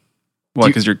 bro. What,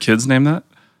 because your kids name that?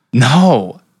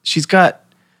 No. She's got,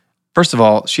 first of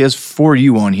all, she has For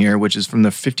You on here, which is from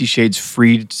the 50 Shades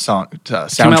Freed song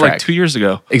soundtrack. Came out like 2 years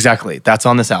ago. Exactly. That's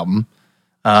on this album.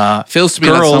 Feels to me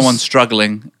like someone's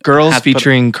struggling. Girls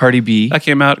featuring Cardi B. That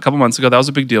came out a couple months ago. That was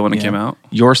a big deal when it came out.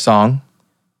 Your Song.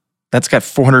 That's got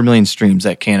 400 million streams.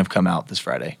 That can't have come out this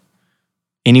Friday.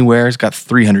 Anywhere's got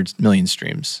 300 million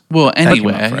streams. Well,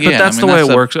 Anywhere. But that's the way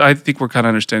it works. I think we're kind of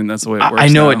understanding that's the way it works. I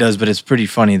know now. it does, but it's pretty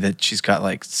funny that she's got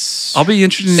like. I'll be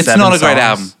interested. It's not a great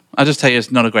album. I'll just tell you,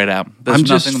 it's not a great album. I'm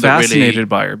just fascinated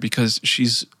by her because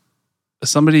she's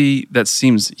somebody that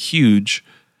seems huge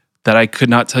that I could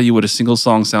not tell you what a single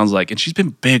song sounds like. And she's been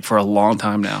big for a long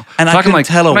time now. And I can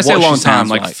tell her when I say a what long she time,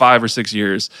 sounds like 5 or 6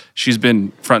 years, she's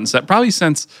been front and center. Probably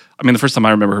since, I mean, the first time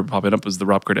I remember her popping up was the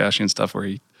Rob Kardashian stuff where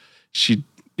he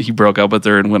broke up with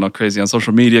her and went all crazy on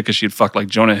social media because she had fucked like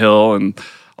Jonah Hill and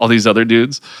all these other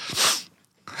dudes.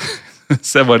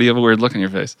 Seb, why do you have a weird look on your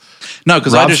face? No,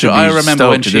 because I remember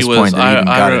when she was.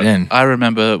 I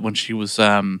remember when she was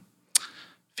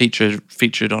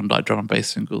featured on like drum and bass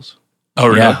singles. Oh,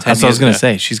 really? Yeah, that's what I was going to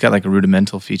say. She's got like a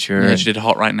rudimental feature. Yeah, she did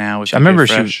Hot Right Now. I remember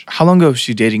how long ago was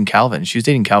she dating Calvin? She was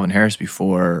dating Calvin Harris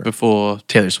before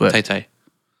Taylor Swift. Tay-Tay.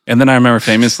 And then I remember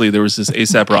famously there was this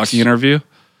A$AP Rocky interview.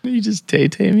 You just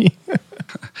Tay-Tay me.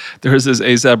 There was this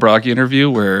A$AP Rocky interview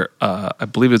where I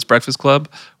believe it's Breakfast Club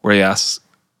where he asks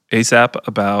A$AP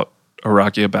about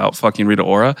Rocky about fucking Rita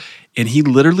Ora, and he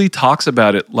literally talks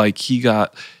about it like he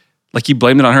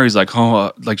blamed it on her. He's like,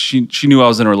 oh, like she knew I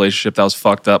was in a relationship that was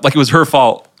fucked up, like it was her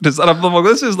fault. And I'm like,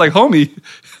 this is like, homie,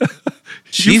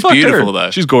 she's beautiful though.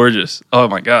 She's gorgeous. Oh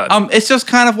my god. It's just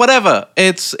kind of whatever.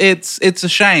 It's a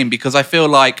shame because I feel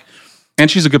like, and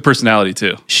she's a good personality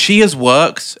too. She has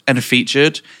worked and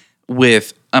featured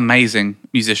with amazing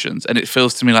musicians, and it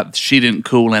feels to me like she didn't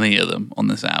cool any of them on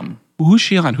this album. Who's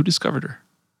she on? Who discovered her?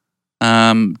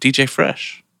 DJ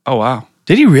Fresh. Oh wow.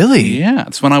 Did he really? Yeah,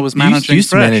 it's when I was managing. You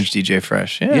used Fresh. to manage DJ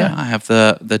Fresh. Yeah, I have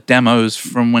the demos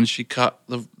from when she cut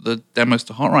the demos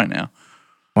to Hot Right Now.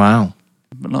 Wow,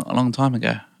 a long time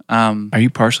ago. Are you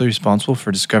partially responsible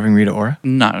for discovering Rita Ora?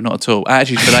 No, not at all.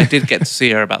 Actually, but I did get to see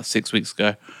her about 6 weeks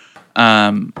ago.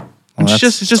 It's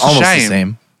just almost a shame. The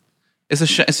same.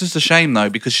 It's just a shame though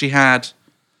because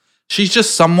she's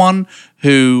just someone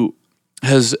who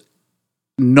has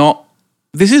not.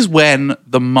 This is when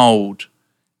the mold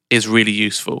is really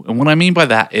useful. And what I mean by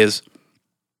that is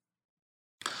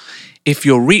if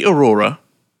you're Rita Ora,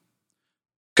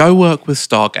 go work with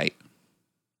Stargate.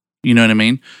 You know what I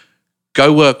mean?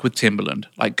 Go work with Timbaland.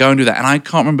 Like, go and do that. And I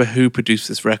can't remember who produced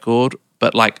this record,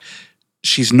 but like,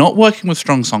 she's not working with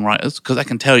strong songwriters because I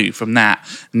can tell you from that,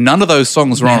 none of those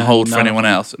songs were on hold for anyone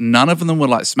else. None of them were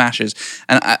like smashes.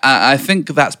 And I think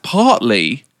that's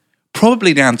probably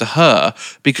down to her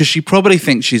because she probably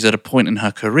thinks she's at a point in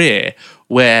her career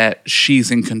where she's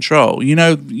in control. You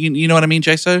know what I mean,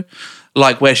 Jaso?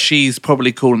 Like where she's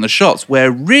probably calling the shots,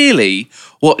 where really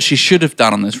what she should have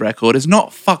done on this record is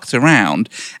not fucked around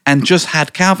and just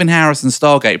had Calvin Harris and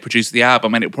Stargate produce the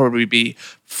album and it'd probably be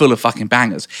full of fucking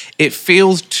bangers. It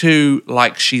feels too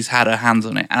like she's had her hands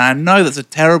on it. And I know that's a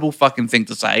terrible fucking thing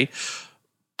to say,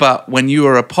 but when you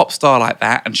are a pop star like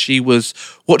that, and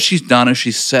what she's done is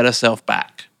she's set herself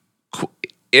back,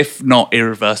 if not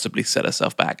irreversibly set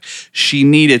herself back. She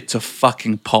needed to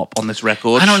fucking pop on this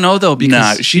record. I don't know though,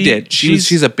 because no, she did.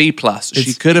 She's a B+.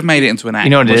 She could have made it into an A. You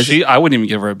know what it is? I wouldn't even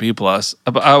give her a B+.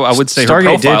 I would say her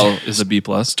profile is a B+.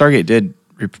 Stargate did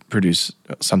reproduce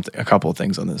a couple of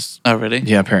things on this. Oh, really?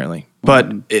 Yeah, apparently.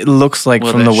 But it looks like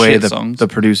from the way the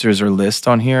producers are listed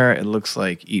on here, it looks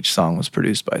like each song was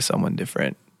produced by someone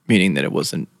different. Meaning that it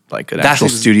wasn't like an actual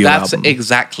studio album. That's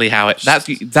exactly how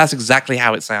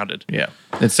it sounded. Yeah,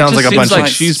 it sounds like a bunch of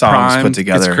she's songs primed. put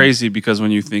together. It's crazy because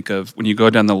when you go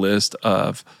down the list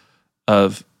of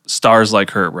of stars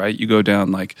like her, right? You go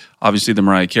down like obviously the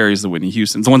Mariah Careys, the Whitney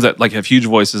Houstons, the ones that like have huge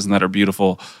voices and that are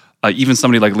beautiful. Even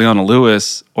somebody like Leona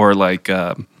Lewis or like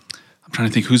I'm trying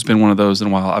to think who's been one of those in a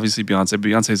while. Obviously Beyonce.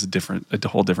 Beyonce is a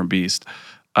whole different beast.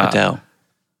 Adele.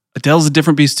 Adele's a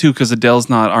different beast too because Adele's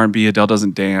not R&B. Adele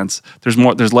doesn't dance. There's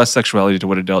less sexuality to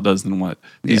what Adele does than what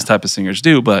these type of singers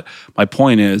do. But my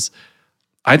point is,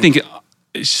 I think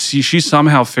she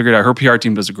somehow figured out her PR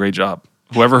team does a great job.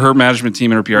 Whoever her management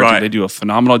team and her PR team, they do a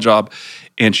phenomenal job.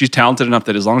 And she's talented enough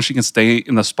that as long as she can stay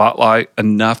in the spotlight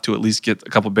enough to at least get a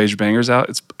couple beige bangers out,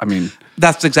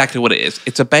 that's exactly what it is.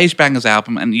 It's a beige bangers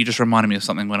album, and you just reminded me of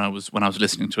something when I was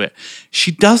listening to it.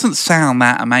 She doesn't sound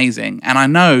that amazing, and I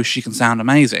know she can sound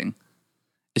amazing.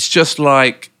 It's just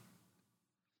like,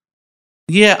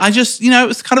 I just it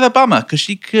was kind of a bummer because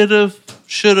she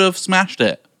should have smashed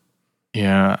it.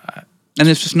 Yeah, and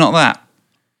it's just not that.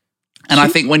 And I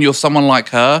think when you're someone like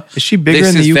her, is she bigger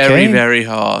this in the is UK? very, very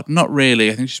hard. Not really.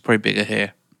 I think she's probably bigger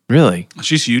here. Really?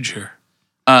 She's huge here.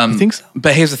 You think so?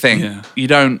 But here's the thing: Yeah. you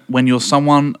don't. When you're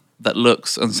someone that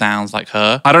looks and sounds like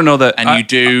her, I don't know that. and you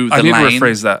do the I need lane. to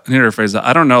rephrase that.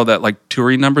 I don't know that like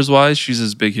touring numbers wise, she's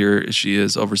as big here as she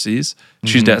is overseas.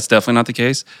 That's definitely not the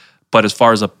case. But as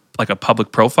far as a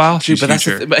public profile, she's but huge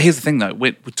here. but here's the thing though: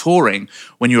 with touring,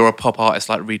 when you're a pop artist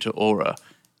like Rita Ora,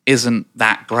 isn't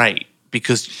that great?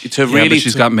 Because but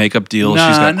she's got makeup deals,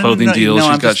 she's got clothing deals,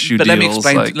 she's got shoe deals.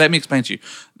 Let me explain to you.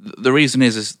 The reason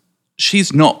is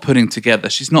she's not putting together.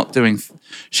 She's not doing.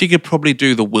 She could probably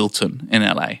do the Wilton in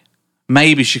LA.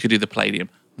 Maybe she could do the Palladium.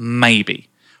 Maybe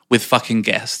with fucking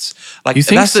guests. Like you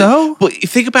think so? But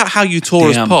think about how you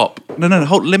tour as pop. No.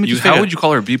 Let me just. How would you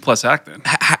call her a B+ act then?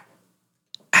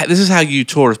 This is how you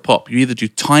tour as pop. You either do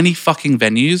tiny fucking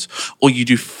venues or you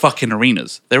do fucking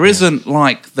arenas. There isn't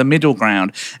like the middle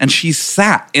ground. And she's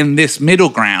sat in this middle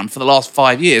ground for the last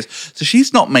 5 years. So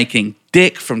she's not making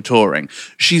dick from touring.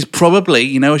 She's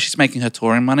probably, where she's making her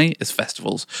touring money is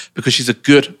festivals because she's a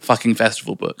good fucking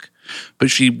festival book.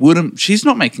 But she's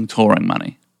not making touring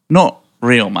money. Not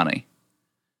real money.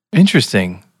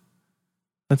 Interesting.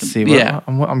 Let's see. Yeah.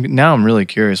 I'm really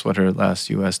curious what her last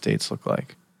US dates look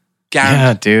like.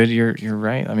 Guaranteed. Yeah, dude, you're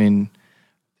right. I mean,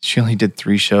 she only did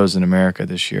 3 shows in America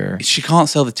this year. She can't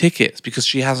sell the tickets because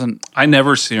she hasn't. I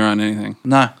never see her on anything.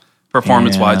 No.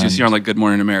 Performance-wise, you see her on like Good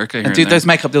Morning America. And dude, those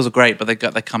makeup deals are great, but they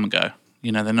come and go.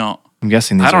 They're not. I'm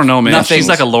guessing these I don't know, man. Nothing. She's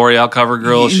like a L'Oreal cover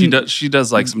girl. She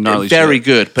does like some gnarly Very shit.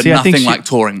 good, but nothing like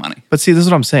touring money. But see, this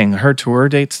is what I'm saying. Her tour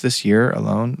dates this year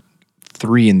alone,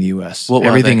 3 in the US. What were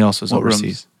Everything they? else was What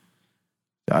overseas.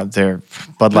 They're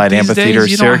Bud Light these Amphitheater,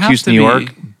 days, you don't Syracuse, have to New be.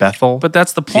 York, Bethel. But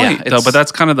that's the point, Yeah, though. But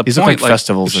that's kind of the these point. look like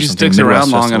festivals if or she something, sticks around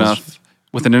Midwest long festivals. enough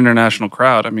with an international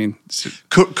crowd. I mean,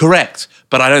 Correct,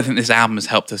 but I don't think this album has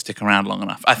helped her stick around long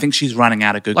enough. I think she's running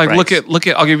out of good. like grades. look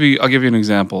at. I'll give you an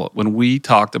example. When we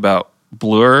talked about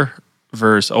Blur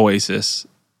versus Oasis,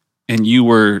 and you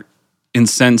were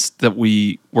incensed that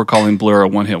we were calling Blur a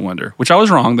one-hit wonder, which I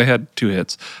was wrong. They had 2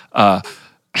 hits.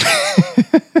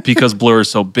 Because Blur is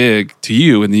so big to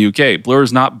you in the UK. Blur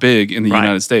is not big in the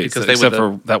United States, because they except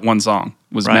were for that one song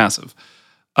was massive.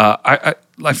 I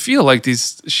feel like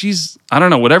she's, I don't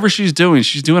know, whatever she's doing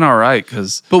all right.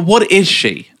 But what is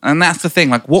she? And that's the thing.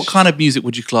 Like, what kind of music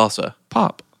would you class her?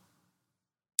 Pop.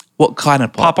 What kind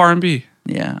of pop? Pop R&B.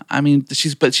 Yeah, I mean, she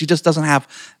just doesn't have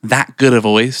that good a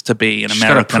voice to be an She's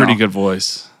American. got a pretty good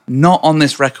voice. Not on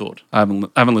this record. I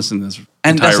haven't listened to this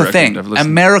And entire that's the record. thing. I've listened-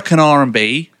 American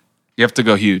R&B, You have to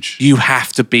go huge. you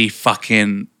have to be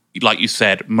fucking, like you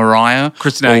said, Mariah,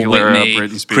 Christina or Aguilera, Whitney,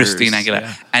 Britney Spears, Christina Aguilera,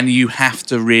 yeah. and you have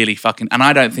to really fucking. And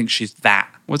I don't think she's that.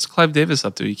 What's Clive Davis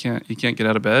up to? You can't get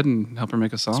out of bed and help her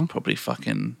make a song? Probably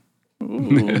fucking. Ooh,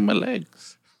 my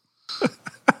legs.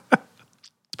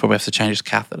 Probably have to change his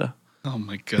catheter. Oh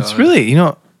my god. It's really,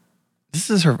 is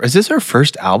this her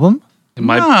first album? It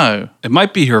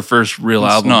might be her first real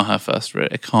It's album. not her first.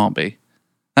 It can't be.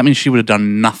 That means she would have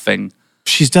done nothing.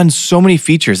 She's done so many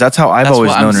features. That's how I've That's always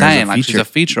what known I'm her saying. as a Like, she's feature. a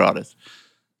feature artist.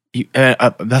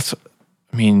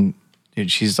 Dude,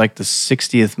 she's like the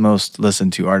 60th most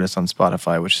listened to artist on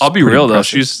Spotify, which is I'll be pretty real though.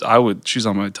 impressive. She's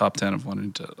on my top 10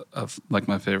 of like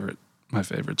my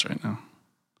favorites right now.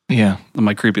 Yeah. On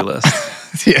my creepy list.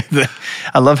 Yeah,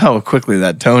 I love how quickly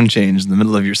that tone changed in the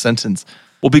middle of your sentence.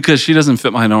 Well, because she doesn't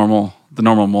fit the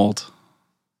normal mold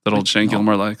that old Shane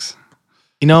Gilmore likes.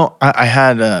 I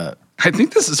had I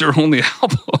think this is her only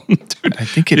album, dude. I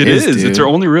think it is, dude. It's her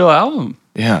only real album.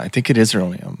 Yeah, I think it is her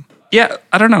only album. Yeah,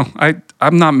 I don't know.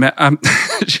 I'm not mad.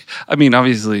 I mean,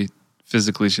 obviously,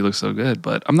 physically she looks so good,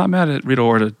 but I'm not mad at Rita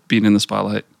Ora being in the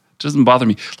spotlight. It doesn't bother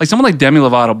me. Like someone like Demi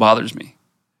Lovato bothers me.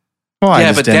 Well,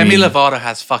 Yeah, but Demi Lovato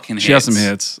has fucking hits. She has some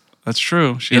hits. That's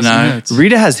true. She You has some know? hits.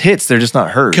 Rita has hits. They're just not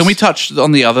hers. Can we touch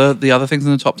on the other things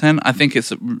in the top 10? I think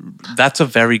that's a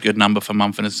very good number for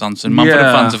Mumford & Sons. And Mumford &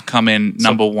 Sons have come in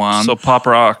number one. So pop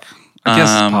rock. I guess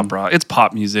it's pop rock. It's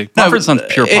pop music. Mumford & Sons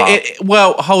pure pop.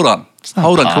 Well, hold on.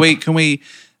 Hold on. pop. Can we?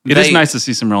 It is nice to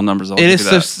see some real numbers. It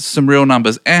is some real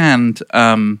numbers, and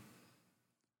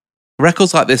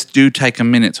records like this do take a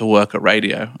minute to work at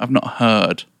radio. I've not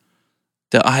heard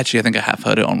that. I think I have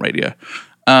heard it on radio.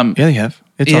 Yeah, you have.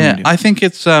 It's on radio. I think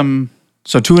it's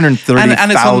So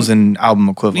 230,000 album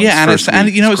equivalents. yeah, and first it's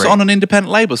week. it's great. on an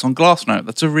independent label. It's on Glassnote.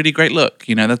 That's a really great look.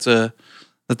 That's a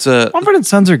Mumford &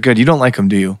 Sons are good. You don't like them,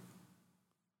 do you?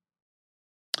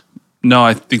 No,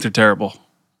 I think they're terrible.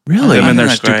 Really? Them and their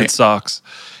they're stupid great. socks.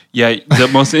 Yeah, the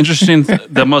most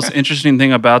interesting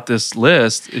thing about this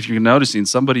list, if you're noticing,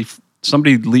 somebody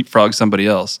leapfrogged somebody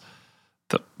else.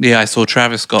 Yeah, I saw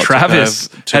Travis Scott. Travis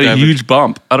took had a over. huge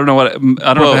bump. I don't know if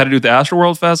it had to do with the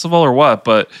Astroworld Festival or what,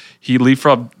 but he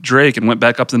leapfrogged Drake and went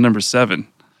back up to number 7.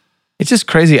 It's just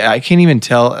crazy. I can't even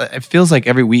tell. It feels like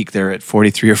every week they're at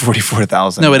 43 or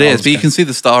 44,000. No, it is. But you can see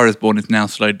the Star Is Born is now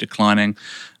slowly declining.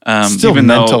 Still even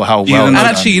mental though- how even well. though- And they've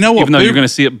actually, done. you know what? Even though you're going to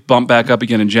see it bump back up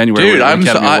again in January. Dude, when the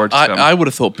Academy Awards come. I would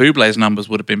have thought Bublé's numbers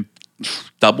would have been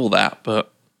double that,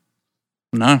 but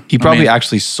no. He probably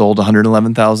actually sold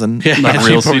 111,000. Yeah, Like yeah,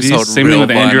 real she probably CDs. sold Same thing real with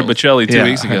Andrew vinyl. Bocelli 2 Yeah.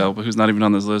 weeks ago, but who's not even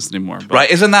on this list anymore. But,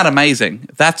 Right? Isn't that amazing?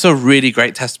 That's a really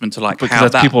great testament to Because how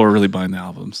that people are really buying the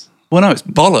albums. Well, no, it's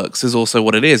bollocks is also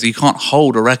what it is. You can't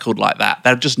hold a record like that.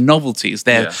 They're just novelties.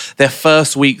 They're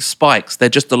first week spikes. They're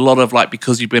just a lot of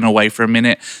because you've been away for a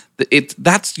minute.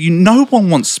 No one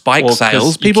wants spike Well, 'cause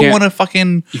sales. you People can't- want to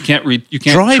fucking You can't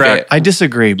drive track. it. I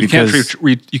disagree You because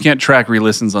you can't track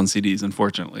re-listens on CDs,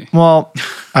 unfortunately. I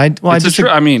It's a disagree.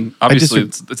 I mean, obviously,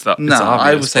 disagree. it's No, I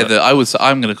obvious, would say but- that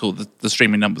I'm going to call the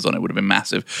streaming numbers on it would have been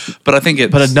massive, but I think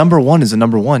it's But a number one is a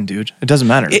number one, dude. It doesn't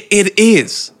matter. it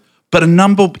is, but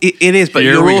it is, but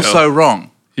Here you're we also go. wrong.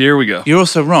 Here we go. You're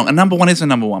also wrong. A number one is a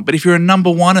number one. But if you're a number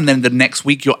one and then the next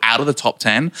week you're out of the top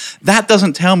 10, that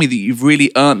doesn't tell me that you've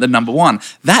really earned the number one.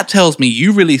 That tells me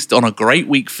you released on a great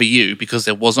week for you because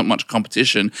there wasn't much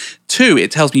competition. 2,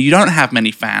 it tells me you don't have many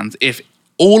fans if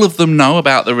all of them know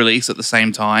about the release at the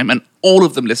same time and all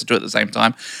of them listen to it at the same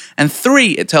time. And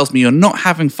 3, it tells me you're not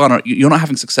having fun or you're not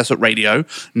having success at radio.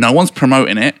 No one's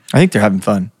promoting it. I think they're having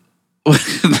fun.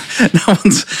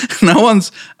 no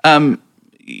one's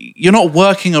you're not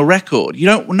working a record. You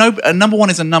don't know a number one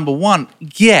is a number one.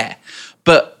 Yeah.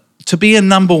 But to be a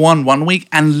number one week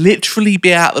and literally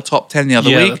be out the top 10 the other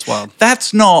Yeah, week, that's wild.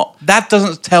 that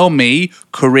doesn't tell me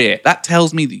career. That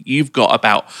tells me that you've got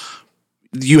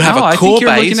you have No, a I core think you're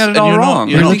base looking at it and all you're wrong. Not,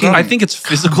 you're not growing. I think it's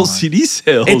physical CD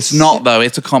sales. It's not though.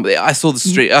 It's a I saw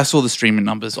the streaming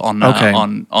numbers on Okay.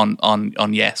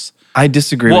 on Yes. I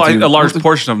disagree Well, with you. a large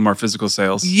portion of them are physical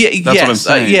sales. Yeah, That's what I'm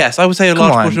saying. yes, I would say a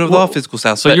large on. portion of Well, our physical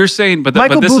sales. So but- you're saying, but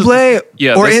Michael but this Bublé is,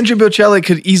 yeah, or this- Andrew Bocelli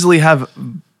could easily have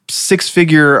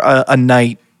 6-figure a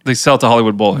night they sell to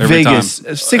Hollywood Bowl every Vegas,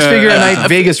 time. 6-figure a night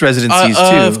Vegas residencies too.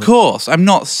 Of course, I'm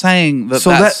not saying that So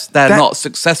they're that- not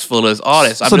successful as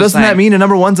artists. I'm So just doesn't that saying, mean a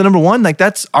number one's a number one? Like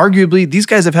that's arguably these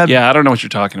guys have had Yeah, I don't know what you're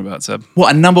talking about, Seb.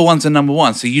 what a number one's a number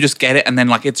one? So you just get it, and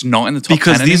then it's not in the top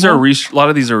Because 10 these anymore? are a lot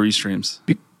of these are restreams.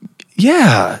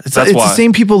 Yeah, it's That's why. the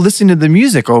same people listening to the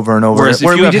music over and over. Whereas if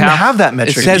where you we have didn't half- have that It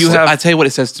metric. says, you have- I tell you what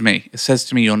it says to me. It says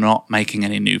to me you're not making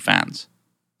any new fans.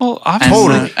 Well, And,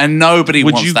 obviously. and nobody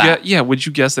Would wants you that. would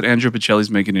you guess that Andrew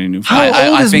Bocelli's making any new How fans? I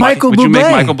old is think- Michael Would Bublé? you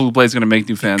make Michael Bublé's going to make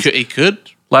new fans? He could.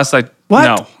 Last night,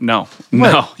 What? No,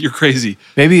 What? you're crazy.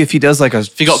 Maybe if he does like a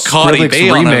you got Cardi Skrillex B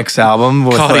on a- remix album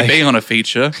with Cardi like, B on a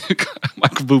feature.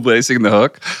 Michael Bublé singing the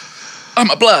hook. I'm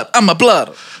a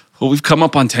blood. Well, we've come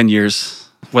up on 10 years,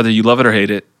 whether you love it or hate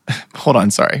it. hold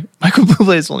on, sorry. Michael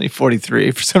Bublé is only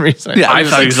 43 for some reason. Yeah, I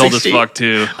thought he was old as 60. fuck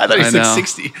too. I thought he was like know.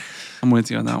 60. I'm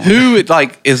with you on that one. Who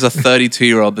is a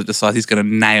 32-year-old that decides he's going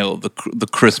to nail the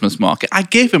Christmas market? I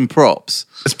give him props.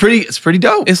 It's pretty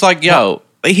dope. It's like, yo,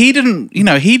 he didn't.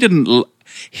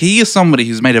 He is somebody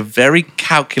who's made a very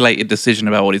calculated decision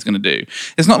about what he's going to do.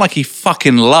 It's not like he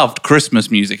fucking loved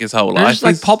Christmas music his whole life. There's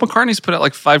like He's- Paul McCartney's put out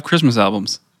like 5 Christmas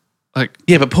albums. Like,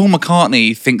 yeah, but Paul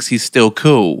McCartney thinks he's still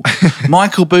cool.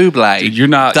 Michael Bublé, dude, you're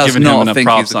not does giving not him enough think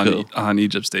props he's on, cool. on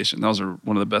Egypt Station. Those are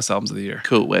one of the best albums of the year.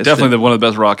 Cool. Where's Definitely one of the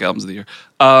best rock albums of the year.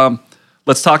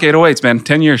 Let's talk 808s, man.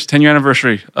 10 years, 10-year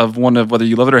anniversary of one of, whether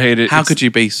you love it or hate it. How could you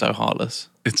be so heartless?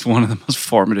 It's one of the most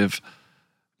formative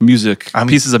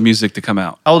pieces of music to come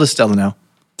out. How old is Stella now?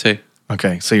 2.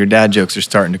 Okay, so your dad jokes are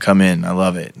starting to come in. I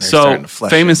love it. They're So starting to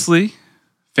flesh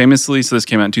famously, so this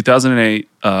came out in 2008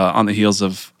 on the heels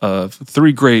of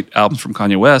 3 great albums from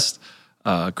Kanye West,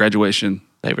 Graduation,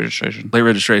 Late registration. Late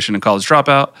Registration, and College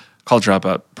Dropout. College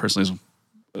Dropout, personally, is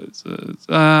It's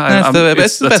the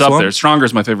that's best up one. there. Stronger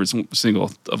is my favorite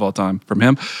single of all time from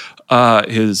him.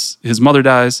 His mother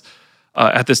dies.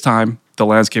 At this time, the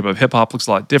landscape of hip hop looks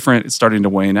a lot different. It's starting to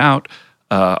wane out.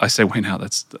 I say wane out.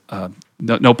 That's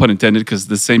no pun intended, because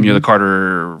the same year the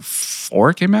Carter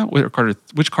 4 came out.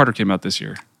 Which Carter came out this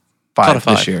year? Carter This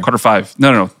 5. year. Carter 5.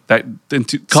 No. That same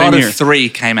Carter year. 3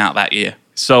 came out that year.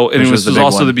 So, and Which it was was the big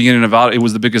also one. the beginning of it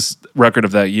was the biggest record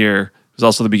of that year. It was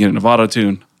also the beginning of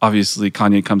Auto-Tune. Obviously,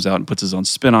 Kanye comes out and puts his own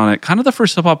spin on it. Kind of the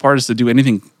first hip hop artist to do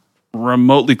anything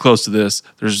remotely close to this.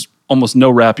 There's almost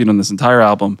no rapping on this entire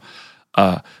album.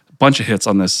 A bunch of hits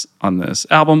on this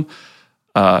album.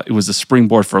 It was the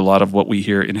springboard for a lot of what we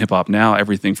hear in hip hop now.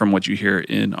 Everything from what you hear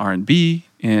in R&B,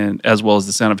 and as well as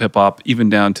the sound of hip hop, even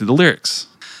down to the lyrics.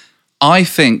 I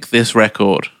think this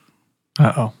record.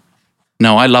 Uh-oh.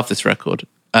 No, I love this record.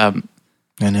 I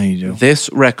know you do. This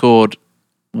record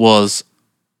was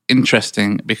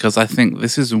interesting because I think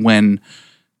this is when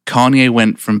Kanye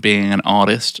went from being an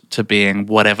artist to being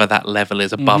whatever that level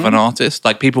is above an artist.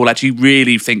 Like, people will actually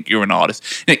really think you're an artist.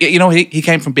 You know, he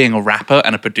came from being a rapper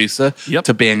and a producer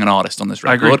to being an artist on this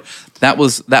I agree. record. That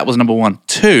was number one.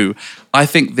 Two, I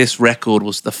think this record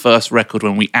was the first record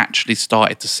when we actually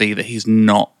started to see that he's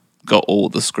not got all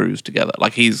the screws together.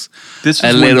 Like, he's This a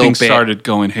is when little things bit started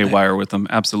going haywire with him.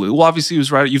 Absolutely. Well, obviously, he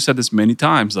was right. You've said this many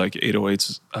times. Like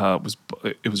 808s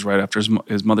was right after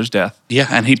his mother's death. Yeah,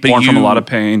 and he Born from a lot of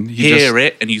pain. He hear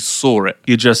it and you saw it.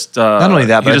 He just Not only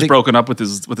that, but he I just think- broken up with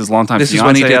his longtime This is fiance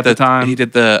when he did at the time. He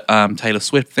did the Taylor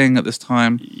Swift thing at this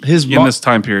time. His in mom, this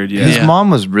time period. Yeah, his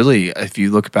mom was really, if you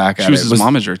look back at she was it, his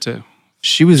momager too.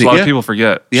 she was A the, lot of people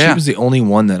forget. Yeah. she was the only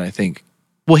one that I think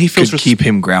Well, he feels could keep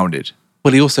him grounded.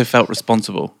 Well, he also felt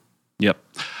responsible. Yep.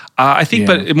 I think,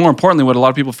 Yeah. but more importantly, what a lot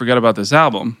of people forget about this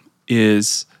album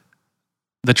is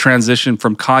the transition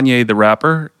from Kanye, the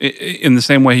rapper, in the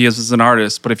same way he is as an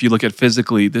artist. But if you look at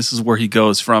physically, this is where he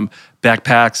goes from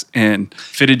backpacks and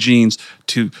fitted jeans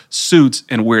to suits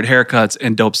and weird haircuts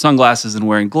and dope sunglasses and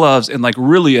wearing gloves. And like,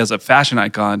 really, as a fashion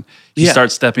icon, he Yeah.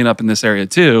 starts stepping up in this area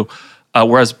too.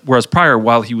 Whereas prior,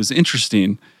 while he was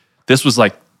interesting, this was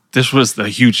the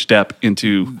huge step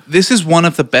into. This is one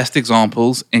of the best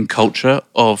examples in culture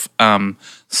of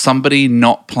somebody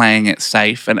not playing it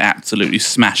safe and absolutely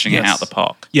smashing it Yes. out the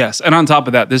park. Yes, and on top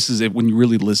of that, this is it. When you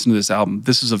really listen to this album,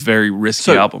 this is a very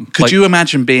risky album. Could Like, you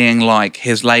imagine being like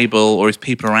his label or his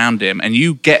people around him, and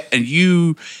you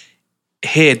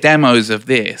hear demos of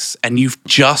this, and you've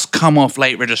just come off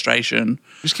Late Registration?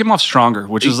 just came off Stronger,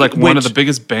 which is like one of Which- the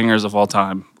biggest bangers of all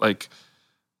time. Like,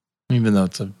 Even though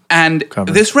it's a And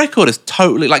Cover. this record is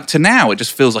totally, like, to now, it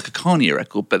just feels like a Kanye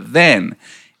record. But then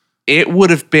it would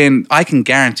have been, I can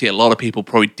guarantee a lot of people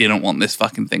probably didn't want this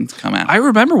fucking thing to come out. I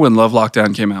remember when Love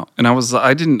Lockdown came out, and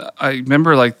I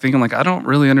remember like thinking like, I don't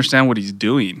really understand what he's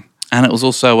doing. And it was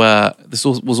also,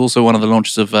 was also one of the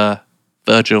launches of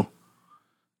Virgil.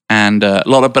 And a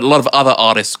lot of other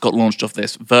artists got launched off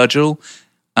this. Virgil,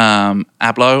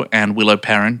 Abloh, and Willow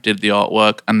Perrin did the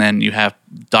artwork. And then you have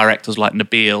directors like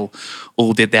Nabil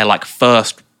all did their like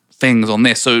first things on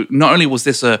this. So not only was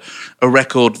this a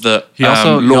record that He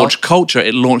also- launched culture,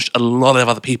 it launched a lot of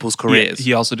other people's careers.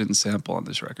 He also didn't sample on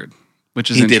this record,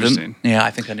 which is He interesting. didn't. Yeah,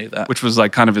 I think I knew that. Which was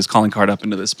like kind of his calling card up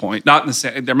into this point. Not in the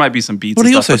same. There might be some beats, But and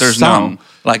he stuff, also but there's sung.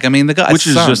 Like, I mean, the guy which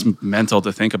is sung. just mental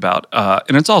to think about.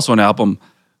 And it's also an album.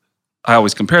 I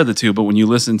always compare the two, but when you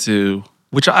listen to,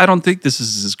 which I don't think this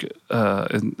is his,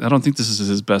 and I don't think this is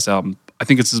his best album. I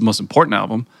think it's his most important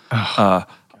album. God,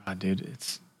 dude,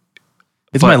 it's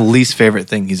But- my least favorite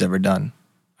thing he's ever done.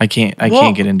 I can't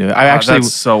get into it. I actually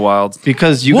That's so wild.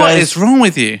 because you What guys is wrong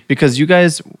with you?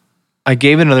 I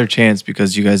gave it another chance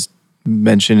because you guys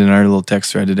mentioned in our little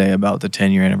text thread today about the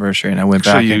 10-year anniversary, and I went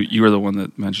Actually, back. you were the one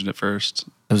that mentioned it first.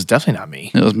 It was definitely not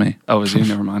me It was me. Oh, was you?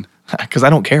 Never mind. because I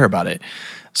don't care about it.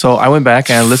 So I went back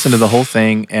and I listened to the whole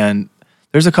thing, and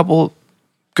there's a couple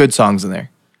good songs in there.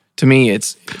 To me,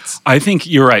 it's I think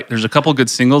you're right. There's a couple good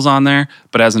singles on there,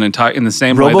 but as an entire, in the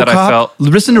same way that I felt,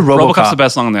 Listen to RoboCop. RoboCop's the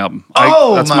best song on the album.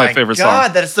 That's my favorite God,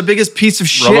 song. that's the biggest piece of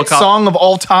shit RoboCop- song of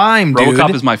all time, dude.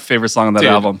 RoboCop is my favorite song on that Dude.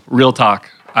 album. Real talk.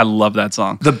 I love that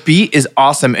song. The beat is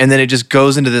awesome, and then it just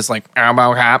goes into this like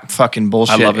fucking I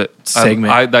bullshit love it.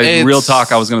 segment. Real It's-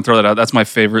 talk. I was going to throw that out. That's my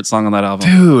favorite song on that album.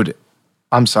 Dude,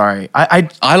 I'm sorry. I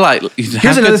like.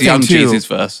 Here's another the Young thing, too. Jeezy's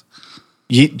verse.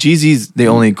 Jeezy's the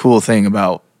only cool thing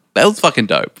about. That was fucking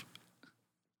dope.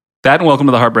 That and Welcome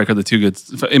to the Heartbreak are the two good,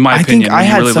 in my I opinion, think when I you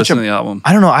had really such listen a. to the album.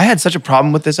 I don't know. I had such a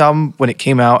problem with this album when it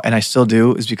came out, and I still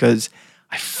do, is because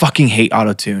I fucking hate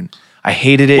autotune. I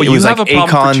hated it. Well, It you was have like a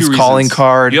problem for two Akon's calling reasons.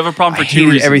 card. You have a problem for I two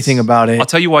hated reasons. everything about it. I'll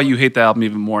tell you why you hate the album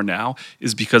even more now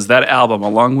is because that album,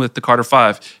 along with the Carter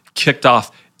 5, kicked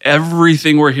off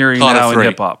everything we're hearing Carter now 3. in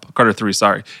hip hop. Carter 3,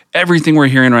 sorry. Everything we're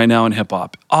hearing right now in hip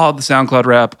hop. All the SoundCloud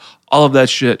rap, all of that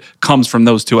shit comes from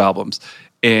those two albums.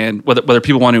 And whether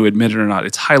people want to admit it or not,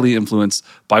 it's highly influenced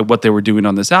by what they were doing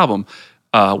on this album.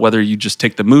 Whether you just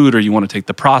take the mood or you want to take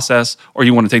the process or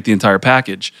you want to take the entire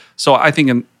package. So I think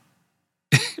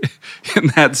in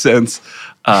that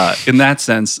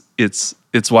sense,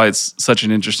 it's why it's such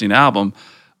an interesting album.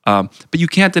 But you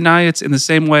can't deny it's in the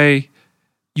same way.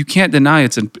 You can't deny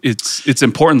its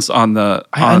importance on the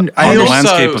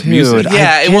landscape of music.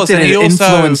 Yeah, it was. And he also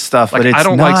influenced stuff, like, but it's I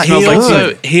don't not. like He Smells Like also,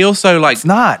 Teen. he also like It's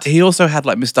not. He also had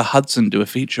like Mr. Hudson do a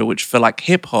feature, which for like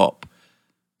hip hop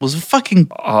was a fucking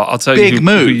I'll tell big you who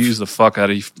move. used the fuck out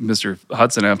of Mr.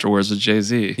 Hudson afterwards was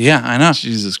Jay-Z. Yeah, I know.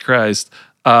 Jesus Christ.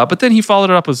 But then he followed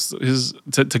it up with his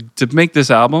to make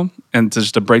this album and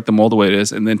just to break the mold the way it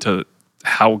is, and then to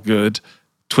how good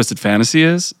Twisted Fantasy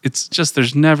is. It's just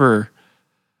there's never.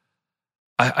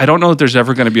 I don't know if there's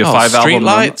ever going to be a 5 album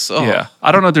run. Streetlights? Oh. Yeah,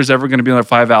 I don't know if there's ever going to be another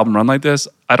 5 album run like this.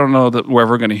 I don't know that we're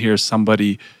ever going to hear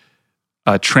somebody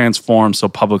transform so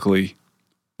publicly,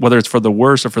 whether it's for the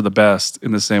worse or for the best,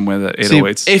 in the same way that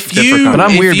 808s. if did for you- Kanye. But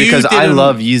I'm If weird you because I didn't-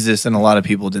 love Yeezus and a lot of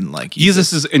people didn't like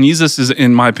Yeezus. Yeezus is,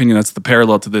 in my opinion, that's the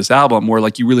parallel to this album, where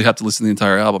like you really have to listen to the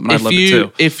entire album, and I love it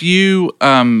too. If you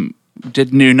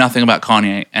knew nothing about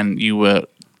Kanye and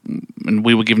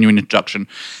we were giving you an introduction,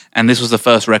 and this was the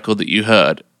first record that you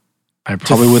heard, I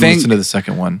probably to wouldn't think- listen to the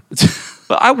second one.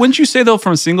 But wouldn't you say though,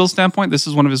 from a single standpoint, this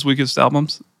is one of his weakest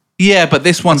albums? yeah, but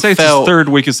this one I'd say it's his felt third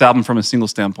weakest album from a single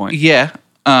standpoint. yeah.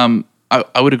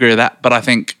 I would agree with that, but I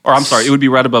think Or I'm sorry, it would be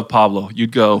right above Pablo.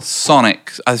 You'd go I'd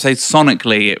say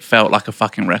sonically it felt like a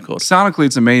fucking record. sonically,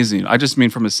 it's amazing. I just mean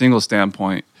from a single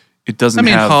standpoint, it doesn't. I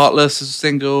mean, have, Heartless as a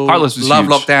single, Heartless was Love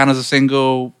huge. Lockdown as a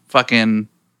single, fucking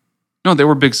No, they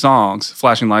were big songs.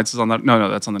 Flashing Lights is on that. No,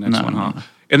 that's on the next No, one, no, huh?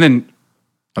 no.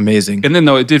 Amazing. And then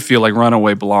though it did feel like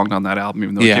Runaway belonged on that album,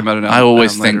 even though Yeah, it came out an I album.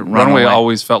 always later. think Runaway Runaway.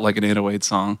 always felt like an 808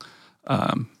 song.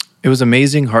 It was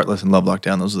amazing. Heartless and Love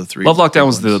Lockdown. Those are the three. Love Lockdown big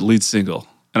was the ones. lead single,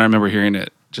 and I remember hearing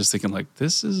it, just thinking like,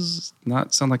 this is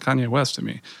not sound like Kanye West to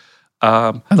me.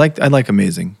 I like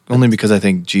Amazing only because I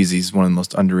think Jeezy's one of the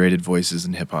most underrated voices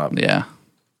in hip hop. yeah.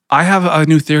 I have a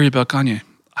new theory about Kanye.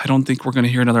 I don't think we're going to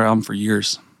hear another album for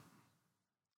years.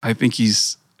 I think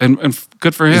he's and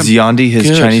good for him. Is Yandi his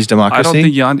Good. Chinese democracy? I don't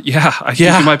think Yandi. Yeah, I think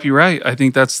Yeah. you might be right. I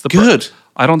think that's the Good.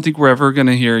 I don't think we're ever going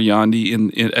to hear Yandi in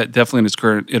definitely in its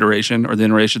current iteration or the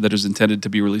iteration that is intended to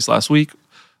be released last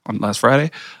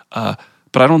Friday. But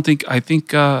I don't think. I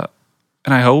think, and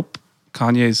I hope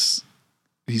he's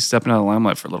stepping out of the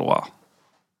limelight for a little while.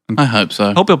 I hope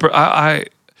so. I hope I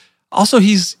also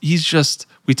he's just.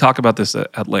 We talk about this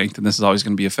at length, and this is always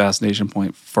going to be a fascination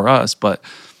point for us. But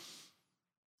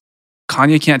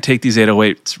Kanye can't take these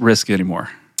 808s risk anymore.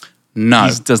 No.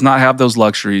 He does not have those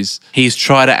luxuries. He's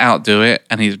tried to outdo it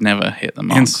and he's never hit the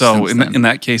mark. And so since then. in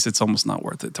that case, it's almost not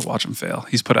worth it to watch him fail.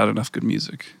 He's put out enough good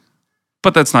music.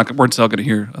 But that's not, we're still going to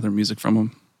hear other music from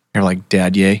him. You're like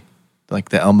Dad Ye, like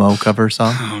the Elmo cover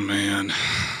song. Oh, man.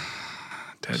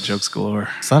 Dad jokes galore.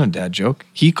 It's not a dad joke.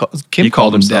 Kim He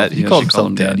called him himself- Dad. He yeah, called she called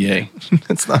himself him Dad Dad, Ye.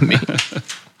 That's not me.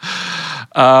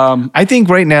 I think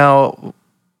right now,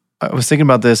 I was thinking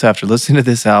about this after listening to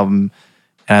this album,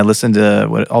 and I listened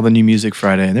to all the new music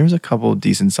Friday, and there was a couple of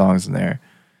decent songs in there.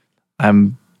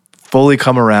 I'm fully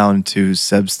come around to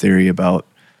Seb's theory about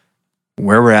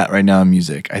where we're at right now in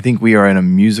music. I think we are in a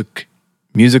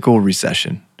musical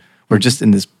recession. We're just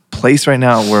in this place right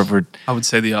now where I would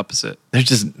say the opposite.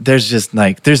 there's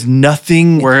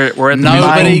nothing. We're at the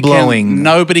mind-blowing.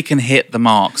 Nobody can hit the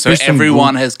mark. So There's some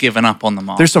everyone has given up on the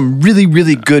mark. There's some really,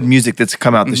 really good music that's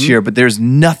come out this year, but there's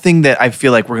nothing that I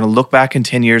feel like we're going to look back in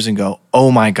 10 years and go,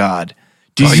 oh my God,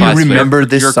 do you remember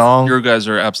this song? Your guys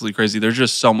are absolutely crazy. There's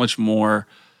just so much more.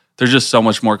 There's just so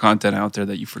much more content out there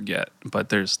that you forget. But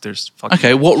there's fucking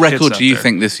Okay, what hits record out do you there.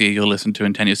 think this year you'll listen to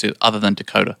in 10 years other than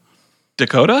Dakota?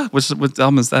 Dakota? What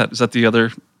album is that? Is that the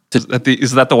other?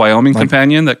 Is that the Wyoming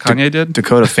companion that Kanye did?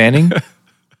 Dakota Fanning?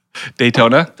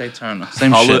 Daytona. Daytona.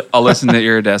 Same shit. I'll listen to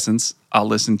Iridescence. I'll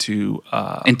listen to.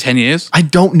 In 10 years? I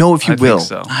don't know if you I think will.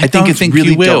 so. I don't it's think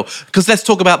really you will. dope. Because let's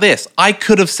talk about this. I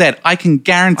could have said, I can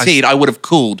guarantee I would have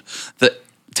called that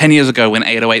 10 years ago when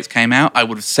 808s came out, I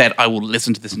would have said, I will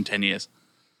listen to this in 10 years.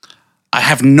 I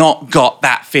have not got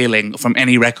that feeling from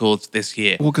any records this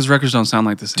year. Well, because records don't sound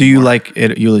like this. Do you anymore. like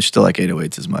it? You still like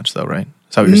 808s as much, though, right?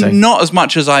 Is that what you're saying? Not as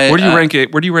much as I... Where do you rank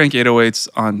it? Where do you rank 808s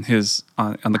on his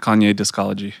on the Kanye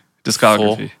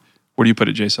discography? Where do you put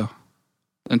it, Jaso?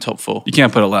 in top 4. You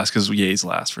can't put it last because Ye's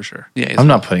last for sure. Yeah, I'm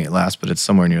not putting it last, but it's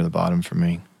somewhere near the bottom for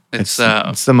me. It's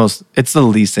It's the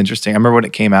least interesting. I remember when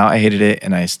it came out, I hated it,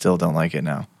 and I still don't like it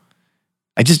now.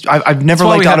 I've never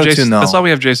liked autotune though. That's why we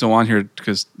have Jason Wan here,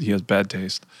 because he has bad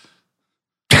taste.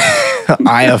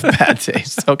 I have bad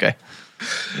taste. Okay.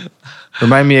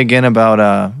 Remind me again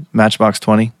about Matchbox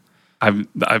 20. I've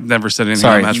never said anything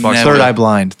Sorry, about Matchbox. Third Eye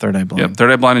Blind. Third Eye Blind. Yep,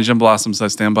 Third Eye Blind and Jim Blossoms. I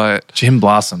stand by it. Jim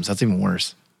Blossoms. That's even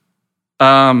worse.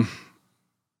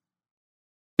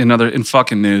 In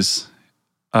fucking news,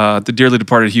 the dearly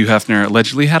departed Hugh Hefner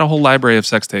allegedly had a whole library of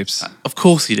sex tapes. Of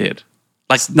course he did.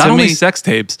 Like, Not to only me, sex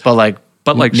tapes, But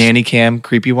like nanny sh- cam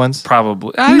creepy ones.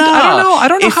 probably. no. I don't know. I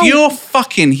don't know if how. you're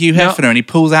fucking Hugh No. Hefner and he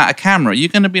pulls out a camera, you're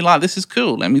going to be like, this is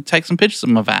cool. Let me take some pictures of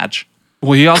my vag.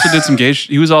 Well, he also did some gay.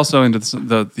 He was also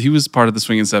into he was part of the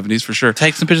swinging 70s for sure.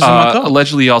 Take some pictures of my cock.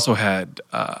 Allegedly, he also had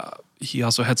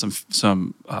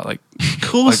some like Of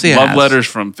course he love has. letters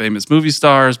from famous movie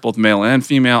stars, both male and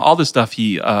female. All this stuff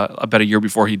he about a year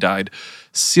before he died,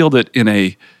 sealed it in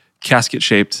a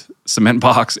casket-shaped cement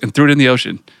box and threw it in the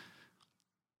ocean.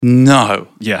 No.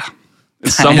 Yeah,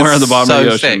 it's somewhere at the bottom of the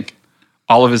so ocean. sick.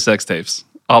 All of his sex tapes,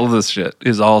 all of this shit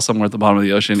is all somewhere at the bottom of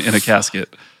the ocean in a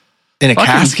casket. In a Fucking-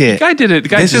 casket. The guy did it. The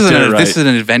guy This just is, did it right. this is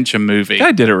an adventure movie. The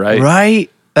guy did it right.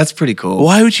 Right? That's pretty cool.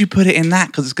 Why would you put it in that?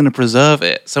 Because it's going to preserve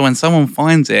it. So when someone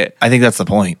finds it, I think that's the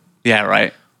point. yeah,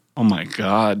 right. Oh my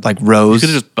god! Like Rose. You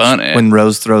could have just burnt it. When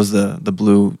Rose throws the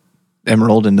blue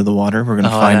emerald into the water, we're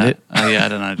gonna find yeah. it. Oh yeah, I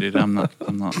don't know, dude. I'm not.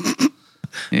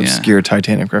 Yeah. Obscure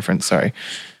Titanic reference. Sorry.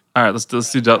 All right, let's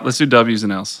do W's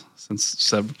and L's since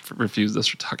Seb refused us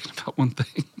for talking about one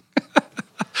thing.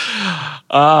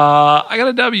 I got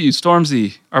a W.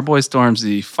 Stormzy, our boy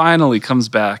Stormzy, finally comes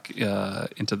back in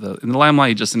the limelight.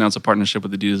 He just announced a partnership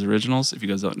with the Adidas Originals. If you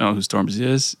guys don't know who Stormzy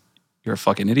is, you're a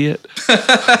fucking idiot.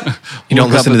 You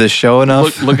don't listen to this show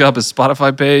enough. Look up his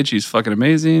Spotify page. He's fucking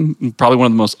amazing. Probably one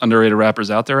of the most underrated rappers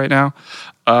out there right now.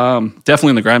 Definitely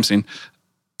in the grime scene.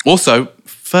 Also,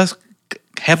 first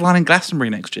headlining Glastonbury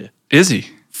next year. Is he?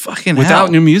 Fucking Without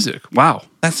hell. new music. Wow.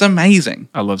 That's amazing.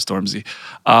 I love Stormzy.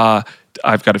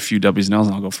 I've got a few W's and L's,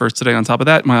 and I'll go first today. On top of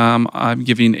that, I'm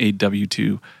giving a W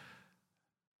to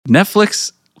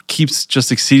Netflix. Keeps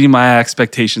just exceeding my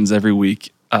expectations every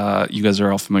week. You guys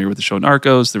are all familiar with the show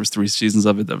Narcos. There was 3 seasons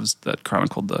of it that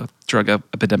chronicled the drug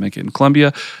epidemic in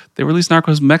Colombia. They released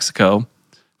Narcos Mexico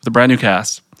with a brand new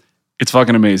cast. It's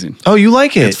fucking amazing. Oh, you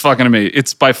like it? It's fucking amazing.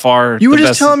 It's by far You were the just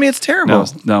best. telling me it's terrible. No,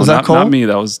 was not, that Cole? not me.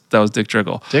 That was Dick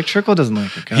Trickle. Dick Trickle doesn't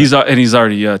like it. God. He's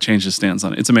already changed his stance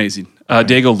on it. It's amazing.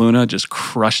 Diego Luna just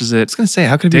crushes it. I was gonna say,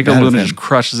 how could it be Diego bad Luna with just him?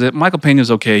 crushes it. Michael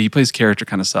Pena's okay. He plays character,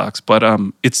 kind of sucks, but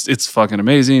it's fucking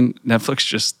amazing. Netflix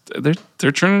just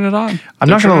they're turning it on. I'm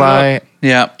not gonna lie.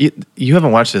 Yeah. You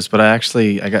haven't watched this, but I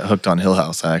got hooked on Hill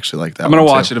House. I actually like that. I'm gonna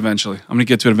one watch too. it eventually. I'm gonna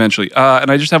get to it eventually. And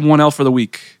I just have one L for the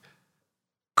week.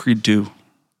 Creed 2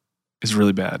 is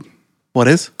really bad. What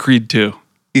is? Creed 2.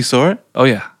 You saw it? Oh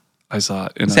yeah, I saw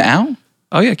it. Is it out?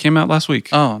 Oh yeah, it came out last week.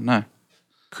 Oh, no.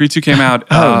 Creed 2 came out.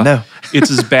 Oh, no.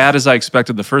 It's as bad as I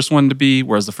expected the first one to be,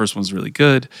 whereas the first one's really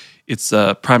good. It's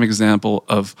a prime example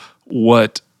of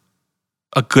what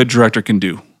a good director can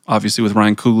do. Obviously, with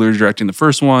Ryan Coogler directing the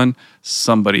first one,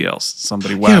 somebody whack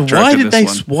directed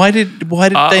this one. Why did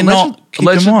they not keep them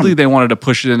Allegedly, on? they wanted to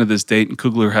push it into this date, and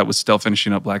Coogler was still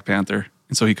finishing up Black Panther,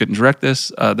 and so he couldn't direct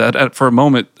this. For a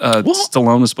moment,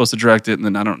 Stallone was supposed to direct it,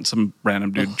 and then some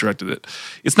random dude directed it.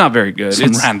 It's not very good. Some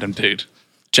It's, random dude.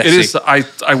 Jesse. it is.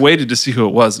 I waited to see who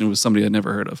it was, and it was somebody I'd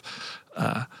never heard of.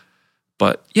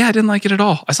 But yeah, I didn't like it at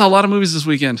all. I saw a lot of movies this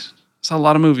weekend.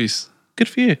 Good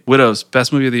for you. Widows,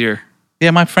 best movie of the year. Yeah,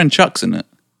 my friend Chuck's in it.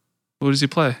 What does he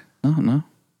play? I don't know.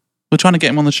 We're trying to get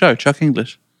him on the show, Chuck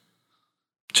English.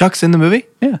 Chuck's in the movie.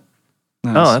 Yeah.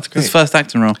 Nice. Oh, that's great. His first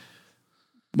acting role.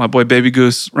 My boy Baby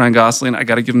Goose, Ryan Gosling. I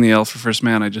got to give him the L for First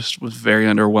Man. I just was very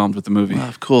underwhelmed with the movie. Well,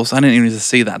 of course. I didn't even need to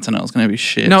see that to know it was going to be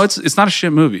shit. No, it's not a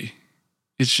shit movie.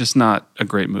 It's just not a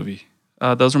great movie.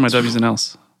 Those are my W's and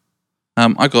L's.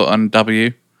 I got on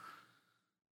W.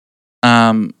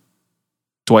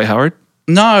 Dwight Howard.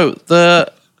 No,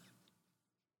 the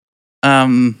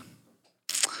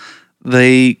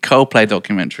Coldplay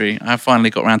documentary. I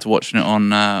finally got around to watching it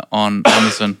on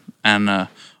Amazon, and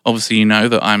obviously you know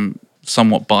that I'm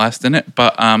somewhat biased in it,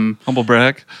 but Humble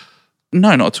brag.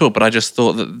 no, not at all. But I just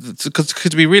thought that, because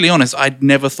to be really honest, I'd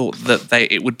never thought that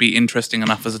it would be interesting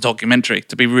enough as a documentary.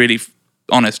 To be really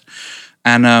honest,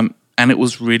 and it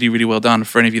was really, really well done.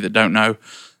 For any of you that don't know,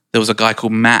 there was a guy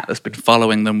called Matt that's been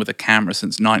following them with a camera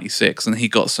since '96, and he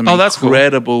got some that's cool.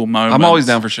 incredible moments. I'm always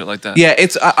down for shit like that. Yeah,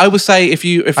 it's. I would say if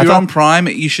you're on Prime,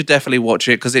 you should definitely watch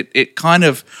it because it kind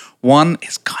of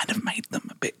it's kind of made them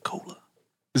a bit cooler.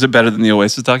 Is it better than the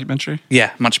Oasis documentary?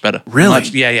 Yeah, much better. Really?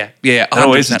 Yeah. That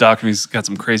Oasis documentary's got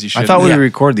some crazy shit. I thought in we it. would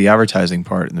record the advertising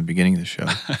part in the beginning of the show.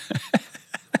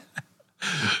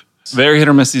 Very hit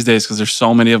or miss these days because there's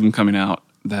so many of them coming out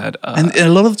that. And a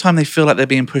lot of the time they feel like they're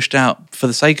being pushed out for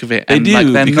the sake of it. They and do, like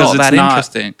they're because not it's that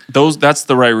interesting. That's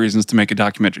the right reasons to make a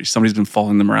documentary. Somebody's been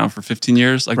following them around for 15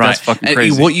 years. Like, that's fucking And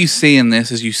crazy. what you see in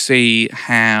this is you see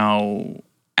how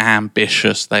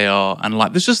ambitious they are, and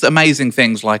like there's just amazing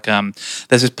things. Like there's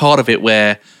this part of it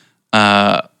where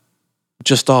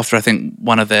just after I think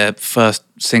one of their first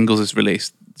singles is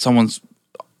released,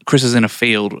 Chris is in a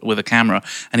field with a camera,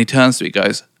 and he turns to me and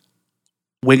goes,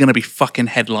 "We're going to be fucking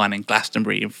headlining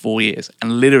Glastonbury in 4 years,"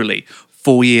 and literally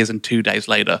 4 years and 2 days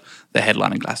later, they're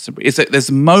headlining Glastonbury. There's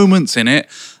moments in it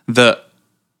that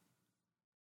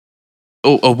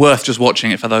are worth just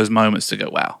watching it for those moments to go,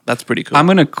 wow, that's pretty cool. I'm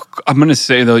gonna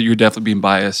say though, you're definitely being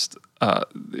biased.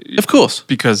 Of course,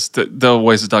 because the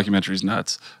Oasis documentary is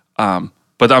nuts.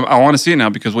 But I want to see it now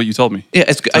because what you told me. Yeah,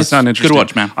 it's good. It's not interesting. Good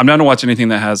watch, man. I'm down to watch anything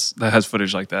that has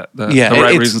footage like that. The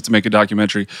right reasons to make a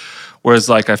documentary. Whereas,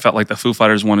 like, I felt like the Foo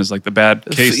Fighters one is like the bad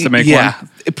case to make one. Yeah,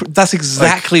 that's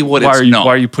exactly what why it's are you, not.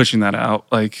 Why are you pushing that out?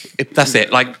 Like, that's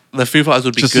it. Like the Foo Fighters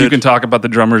would be just good. so you can talk about the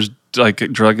drummer's like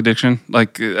drug addiction.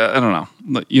 Like, I don't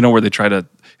know. You know where they try to.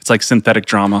 It's like synthetic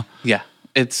drama. Yeah,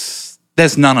 there's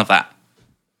none of that.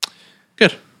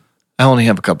 Good. I only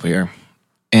have a couple here,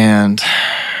 and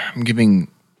I'm giving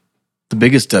the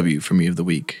biggest W for me of the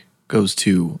week goes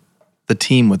to the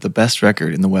team with the best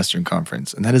record in the Western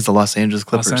Conference, and that is the Los Angeles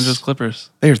Clippers. Los Angeles Clippers.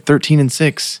 They are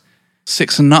 13-6.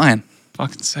 6-9.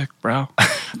 Fucking sick, bro.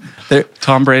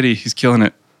 Tom Brady, he's killing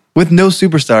it. With no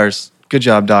superstars. Good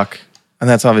job, Doc. And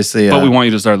that's obviously... But we want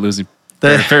you to start losing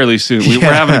fairly soon.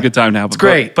 We're having a good time now. But, it's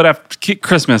great. But after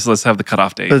Christmas, let's have the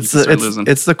cutoff date. It's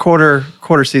the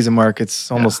quarter season mark.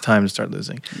 It's almost time to start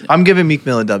losing. Yeah. I'm giving Meek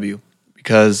Mill a W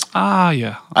because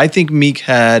I think Meek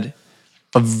had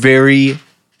a very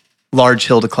large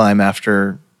hill to climb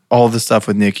after all the stuff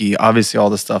with Nicki. Obviously, all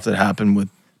the stuff that happened with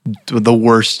the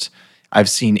worst I've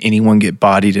seen anyone get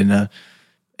bodied in a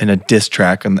diss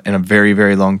track in a very,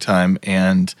 very long time.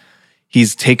 And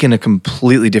he's taken a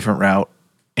completely different route,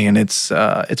 and it's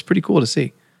pretty cool to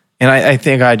see. And I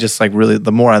think I just like really,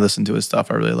 the more I listen to his stuff,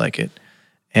 I really like it.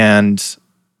 And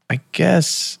I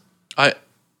guess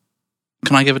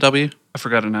can I give a W? I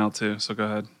forgot an L too, so go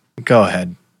ahead. Go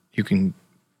ahead. You can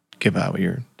give out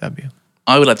your W.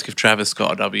 I would like to give Travis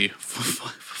Scott a W for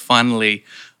finally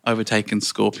overtaking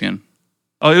Scorpion.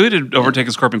 Oh, he did overtake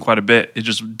Scorpion quite a bit. It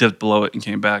just dipped below it and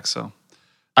came back, so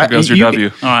there goes your W.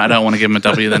 All right, I don't want to give him a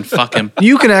W then. Fuck him.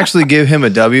 You can actually give him a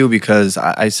W because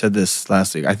I said this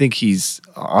last week. I think he's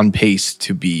on pace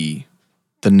to be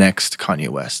the next Kanye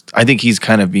West. I think he's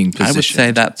kind of being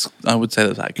positioned. I would say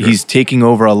that's accurate. He's taking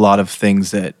over a lot of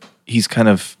things that he's kind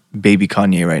of baby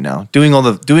Kanye right now, doing all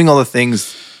the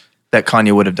things that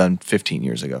Kanye would have done 15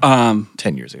 years ago,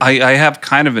 10 years ago. I have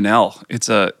kind of an L. It's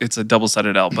a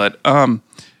double-sided L, but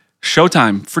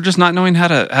Showtime for just not knowing how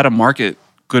to market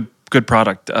good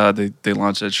product. They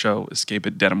launched that show, Escape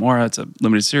at Dannemora. It's a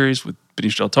limited series with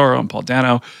Benicio del Toro and Paul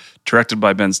Dano, directed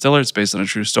by Ben Stiller. It's based on a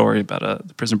true story about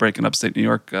the prison break in upstate New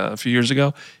York a few years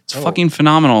ago. It's fucking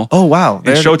phenomenal. Oh, wow.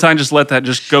 And Showtime just let that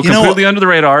just go completely under the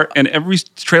radar, and every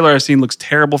trailer I've seen looks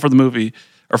terrible for the movie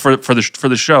or for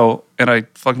the show. And I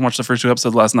fucking watched the first 2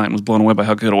 episodes last night and was blown away by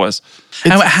how good it was.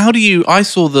 I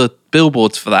saw the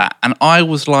billboards for that, and I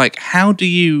was like, how do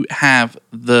you have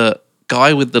the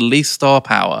guy with the least star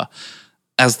power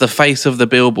as the face of the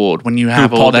billboard when you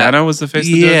have all Paul that? Dano was the face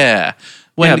of the Yeah.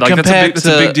 That's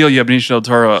a big deal. You have Benicio del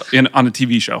Toro on a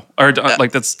TV show, or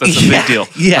like that's a big deal.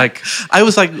 Yeah, like I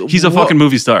was like, he's a fucking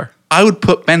movie star. I would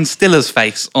put Ben Stiller's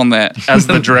face on there as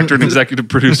the director and executive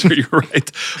producer. You're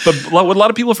right, but what a lot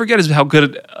of people forget is how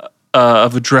good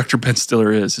of a director Ben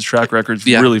Stiller is. His track record's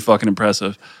really fucking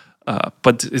impressive.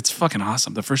 But it's fucking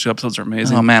awesome. The first 2 episodes are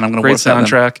amazing. Oh man, I'm gonna great watch that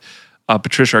soundtrack.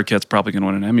 Patricia Arquette's probably going to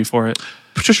win an Emmy for it.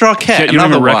 Patricia Arquette, you don't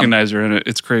even recognize her in it.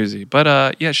 It's crazy. But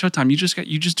Showtime,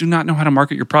 you just do not know how to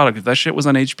market your product. If that shit was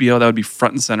on HBO, that would be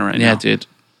front and center right now. Yeah, dude.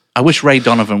 I wish Ray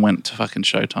Donovan went to fucking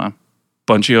Showtime.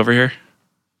 Bunchy over here.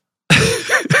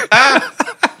 I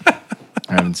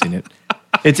haven't seen it.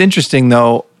 It's interesting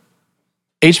though.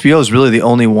 HBO is really the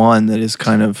only one that is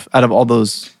kind of out of all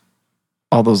those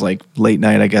like late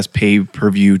night, I guess,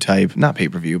 pay-per-view type, not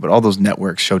pay-per-view, but all those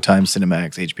networks, Showtime,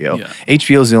 Cinemax, HBO. Yeah.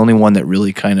 HBO is the only one that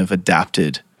really kind of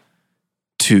adapted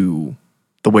to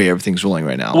the way everything's rolling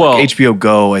right now. Well, like HBO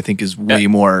Go, I think, is way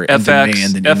more in demand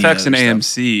than any FX other and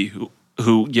stuff. AMC,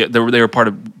 who they were part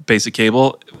of basic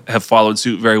cable, have followed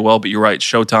suit very well. But you're right,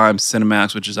 Showtime,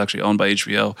 Cinemax, which is actually owned by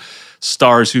HBO,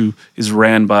 Stars, who is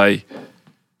ran by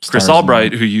Chris Stars,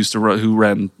 Albright, who's the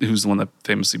one that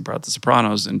famously brought The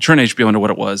Sopranos and turned HBO into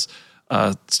what it was.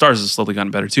 Stars has slowly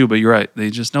gotten better too, but you're right.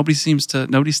 Nobody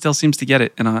still seems to get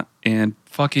it, and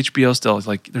fuck HBO still. It's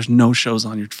like there's no shows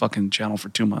on your fucking channel for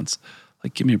 2 months.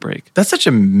 Like, give me a break. That's such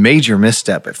a major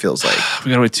misstep, it feels like.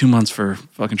 We gotta wait 2 months for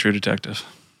fucking True Detective.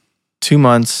 2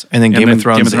 months, and then Game of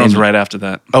Thrones. Game of Thrones right after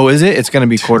that. Oh, is it? It's going to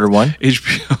be quarter one?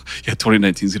 HBO. Yeah,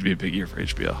 2019 is gonna be a big year for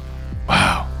HBO.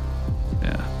 Wow.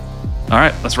 Yeah. All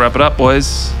right, let's wrap it up,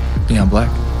 boys. Neon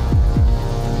Black.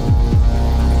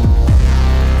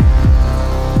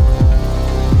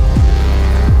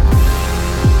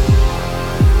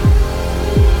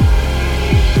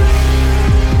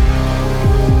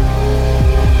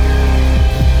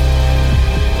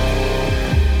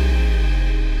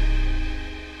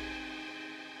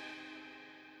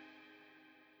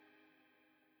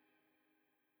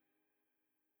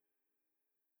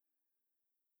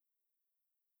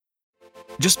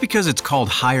 Just because it's called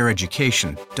higher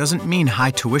education doesn't mean high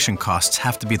tuition costs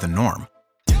have to be the norm.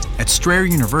 At Strayer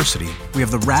University, we have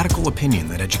the radical opinion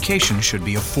that education should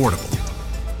be affordable.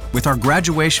 With our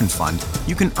graduation fund,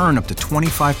 you can earn up to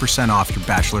 25% off your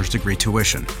bachelor's degree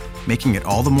tuition, making it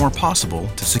all the more possible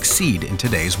to succeed in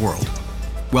today's world.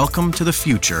 Welcome to the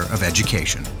future of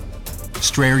education.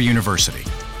 Strayer University.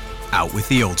 Out with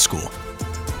the old school.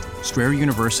 Strayer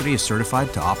University is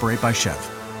certified to operate by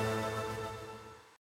Chev.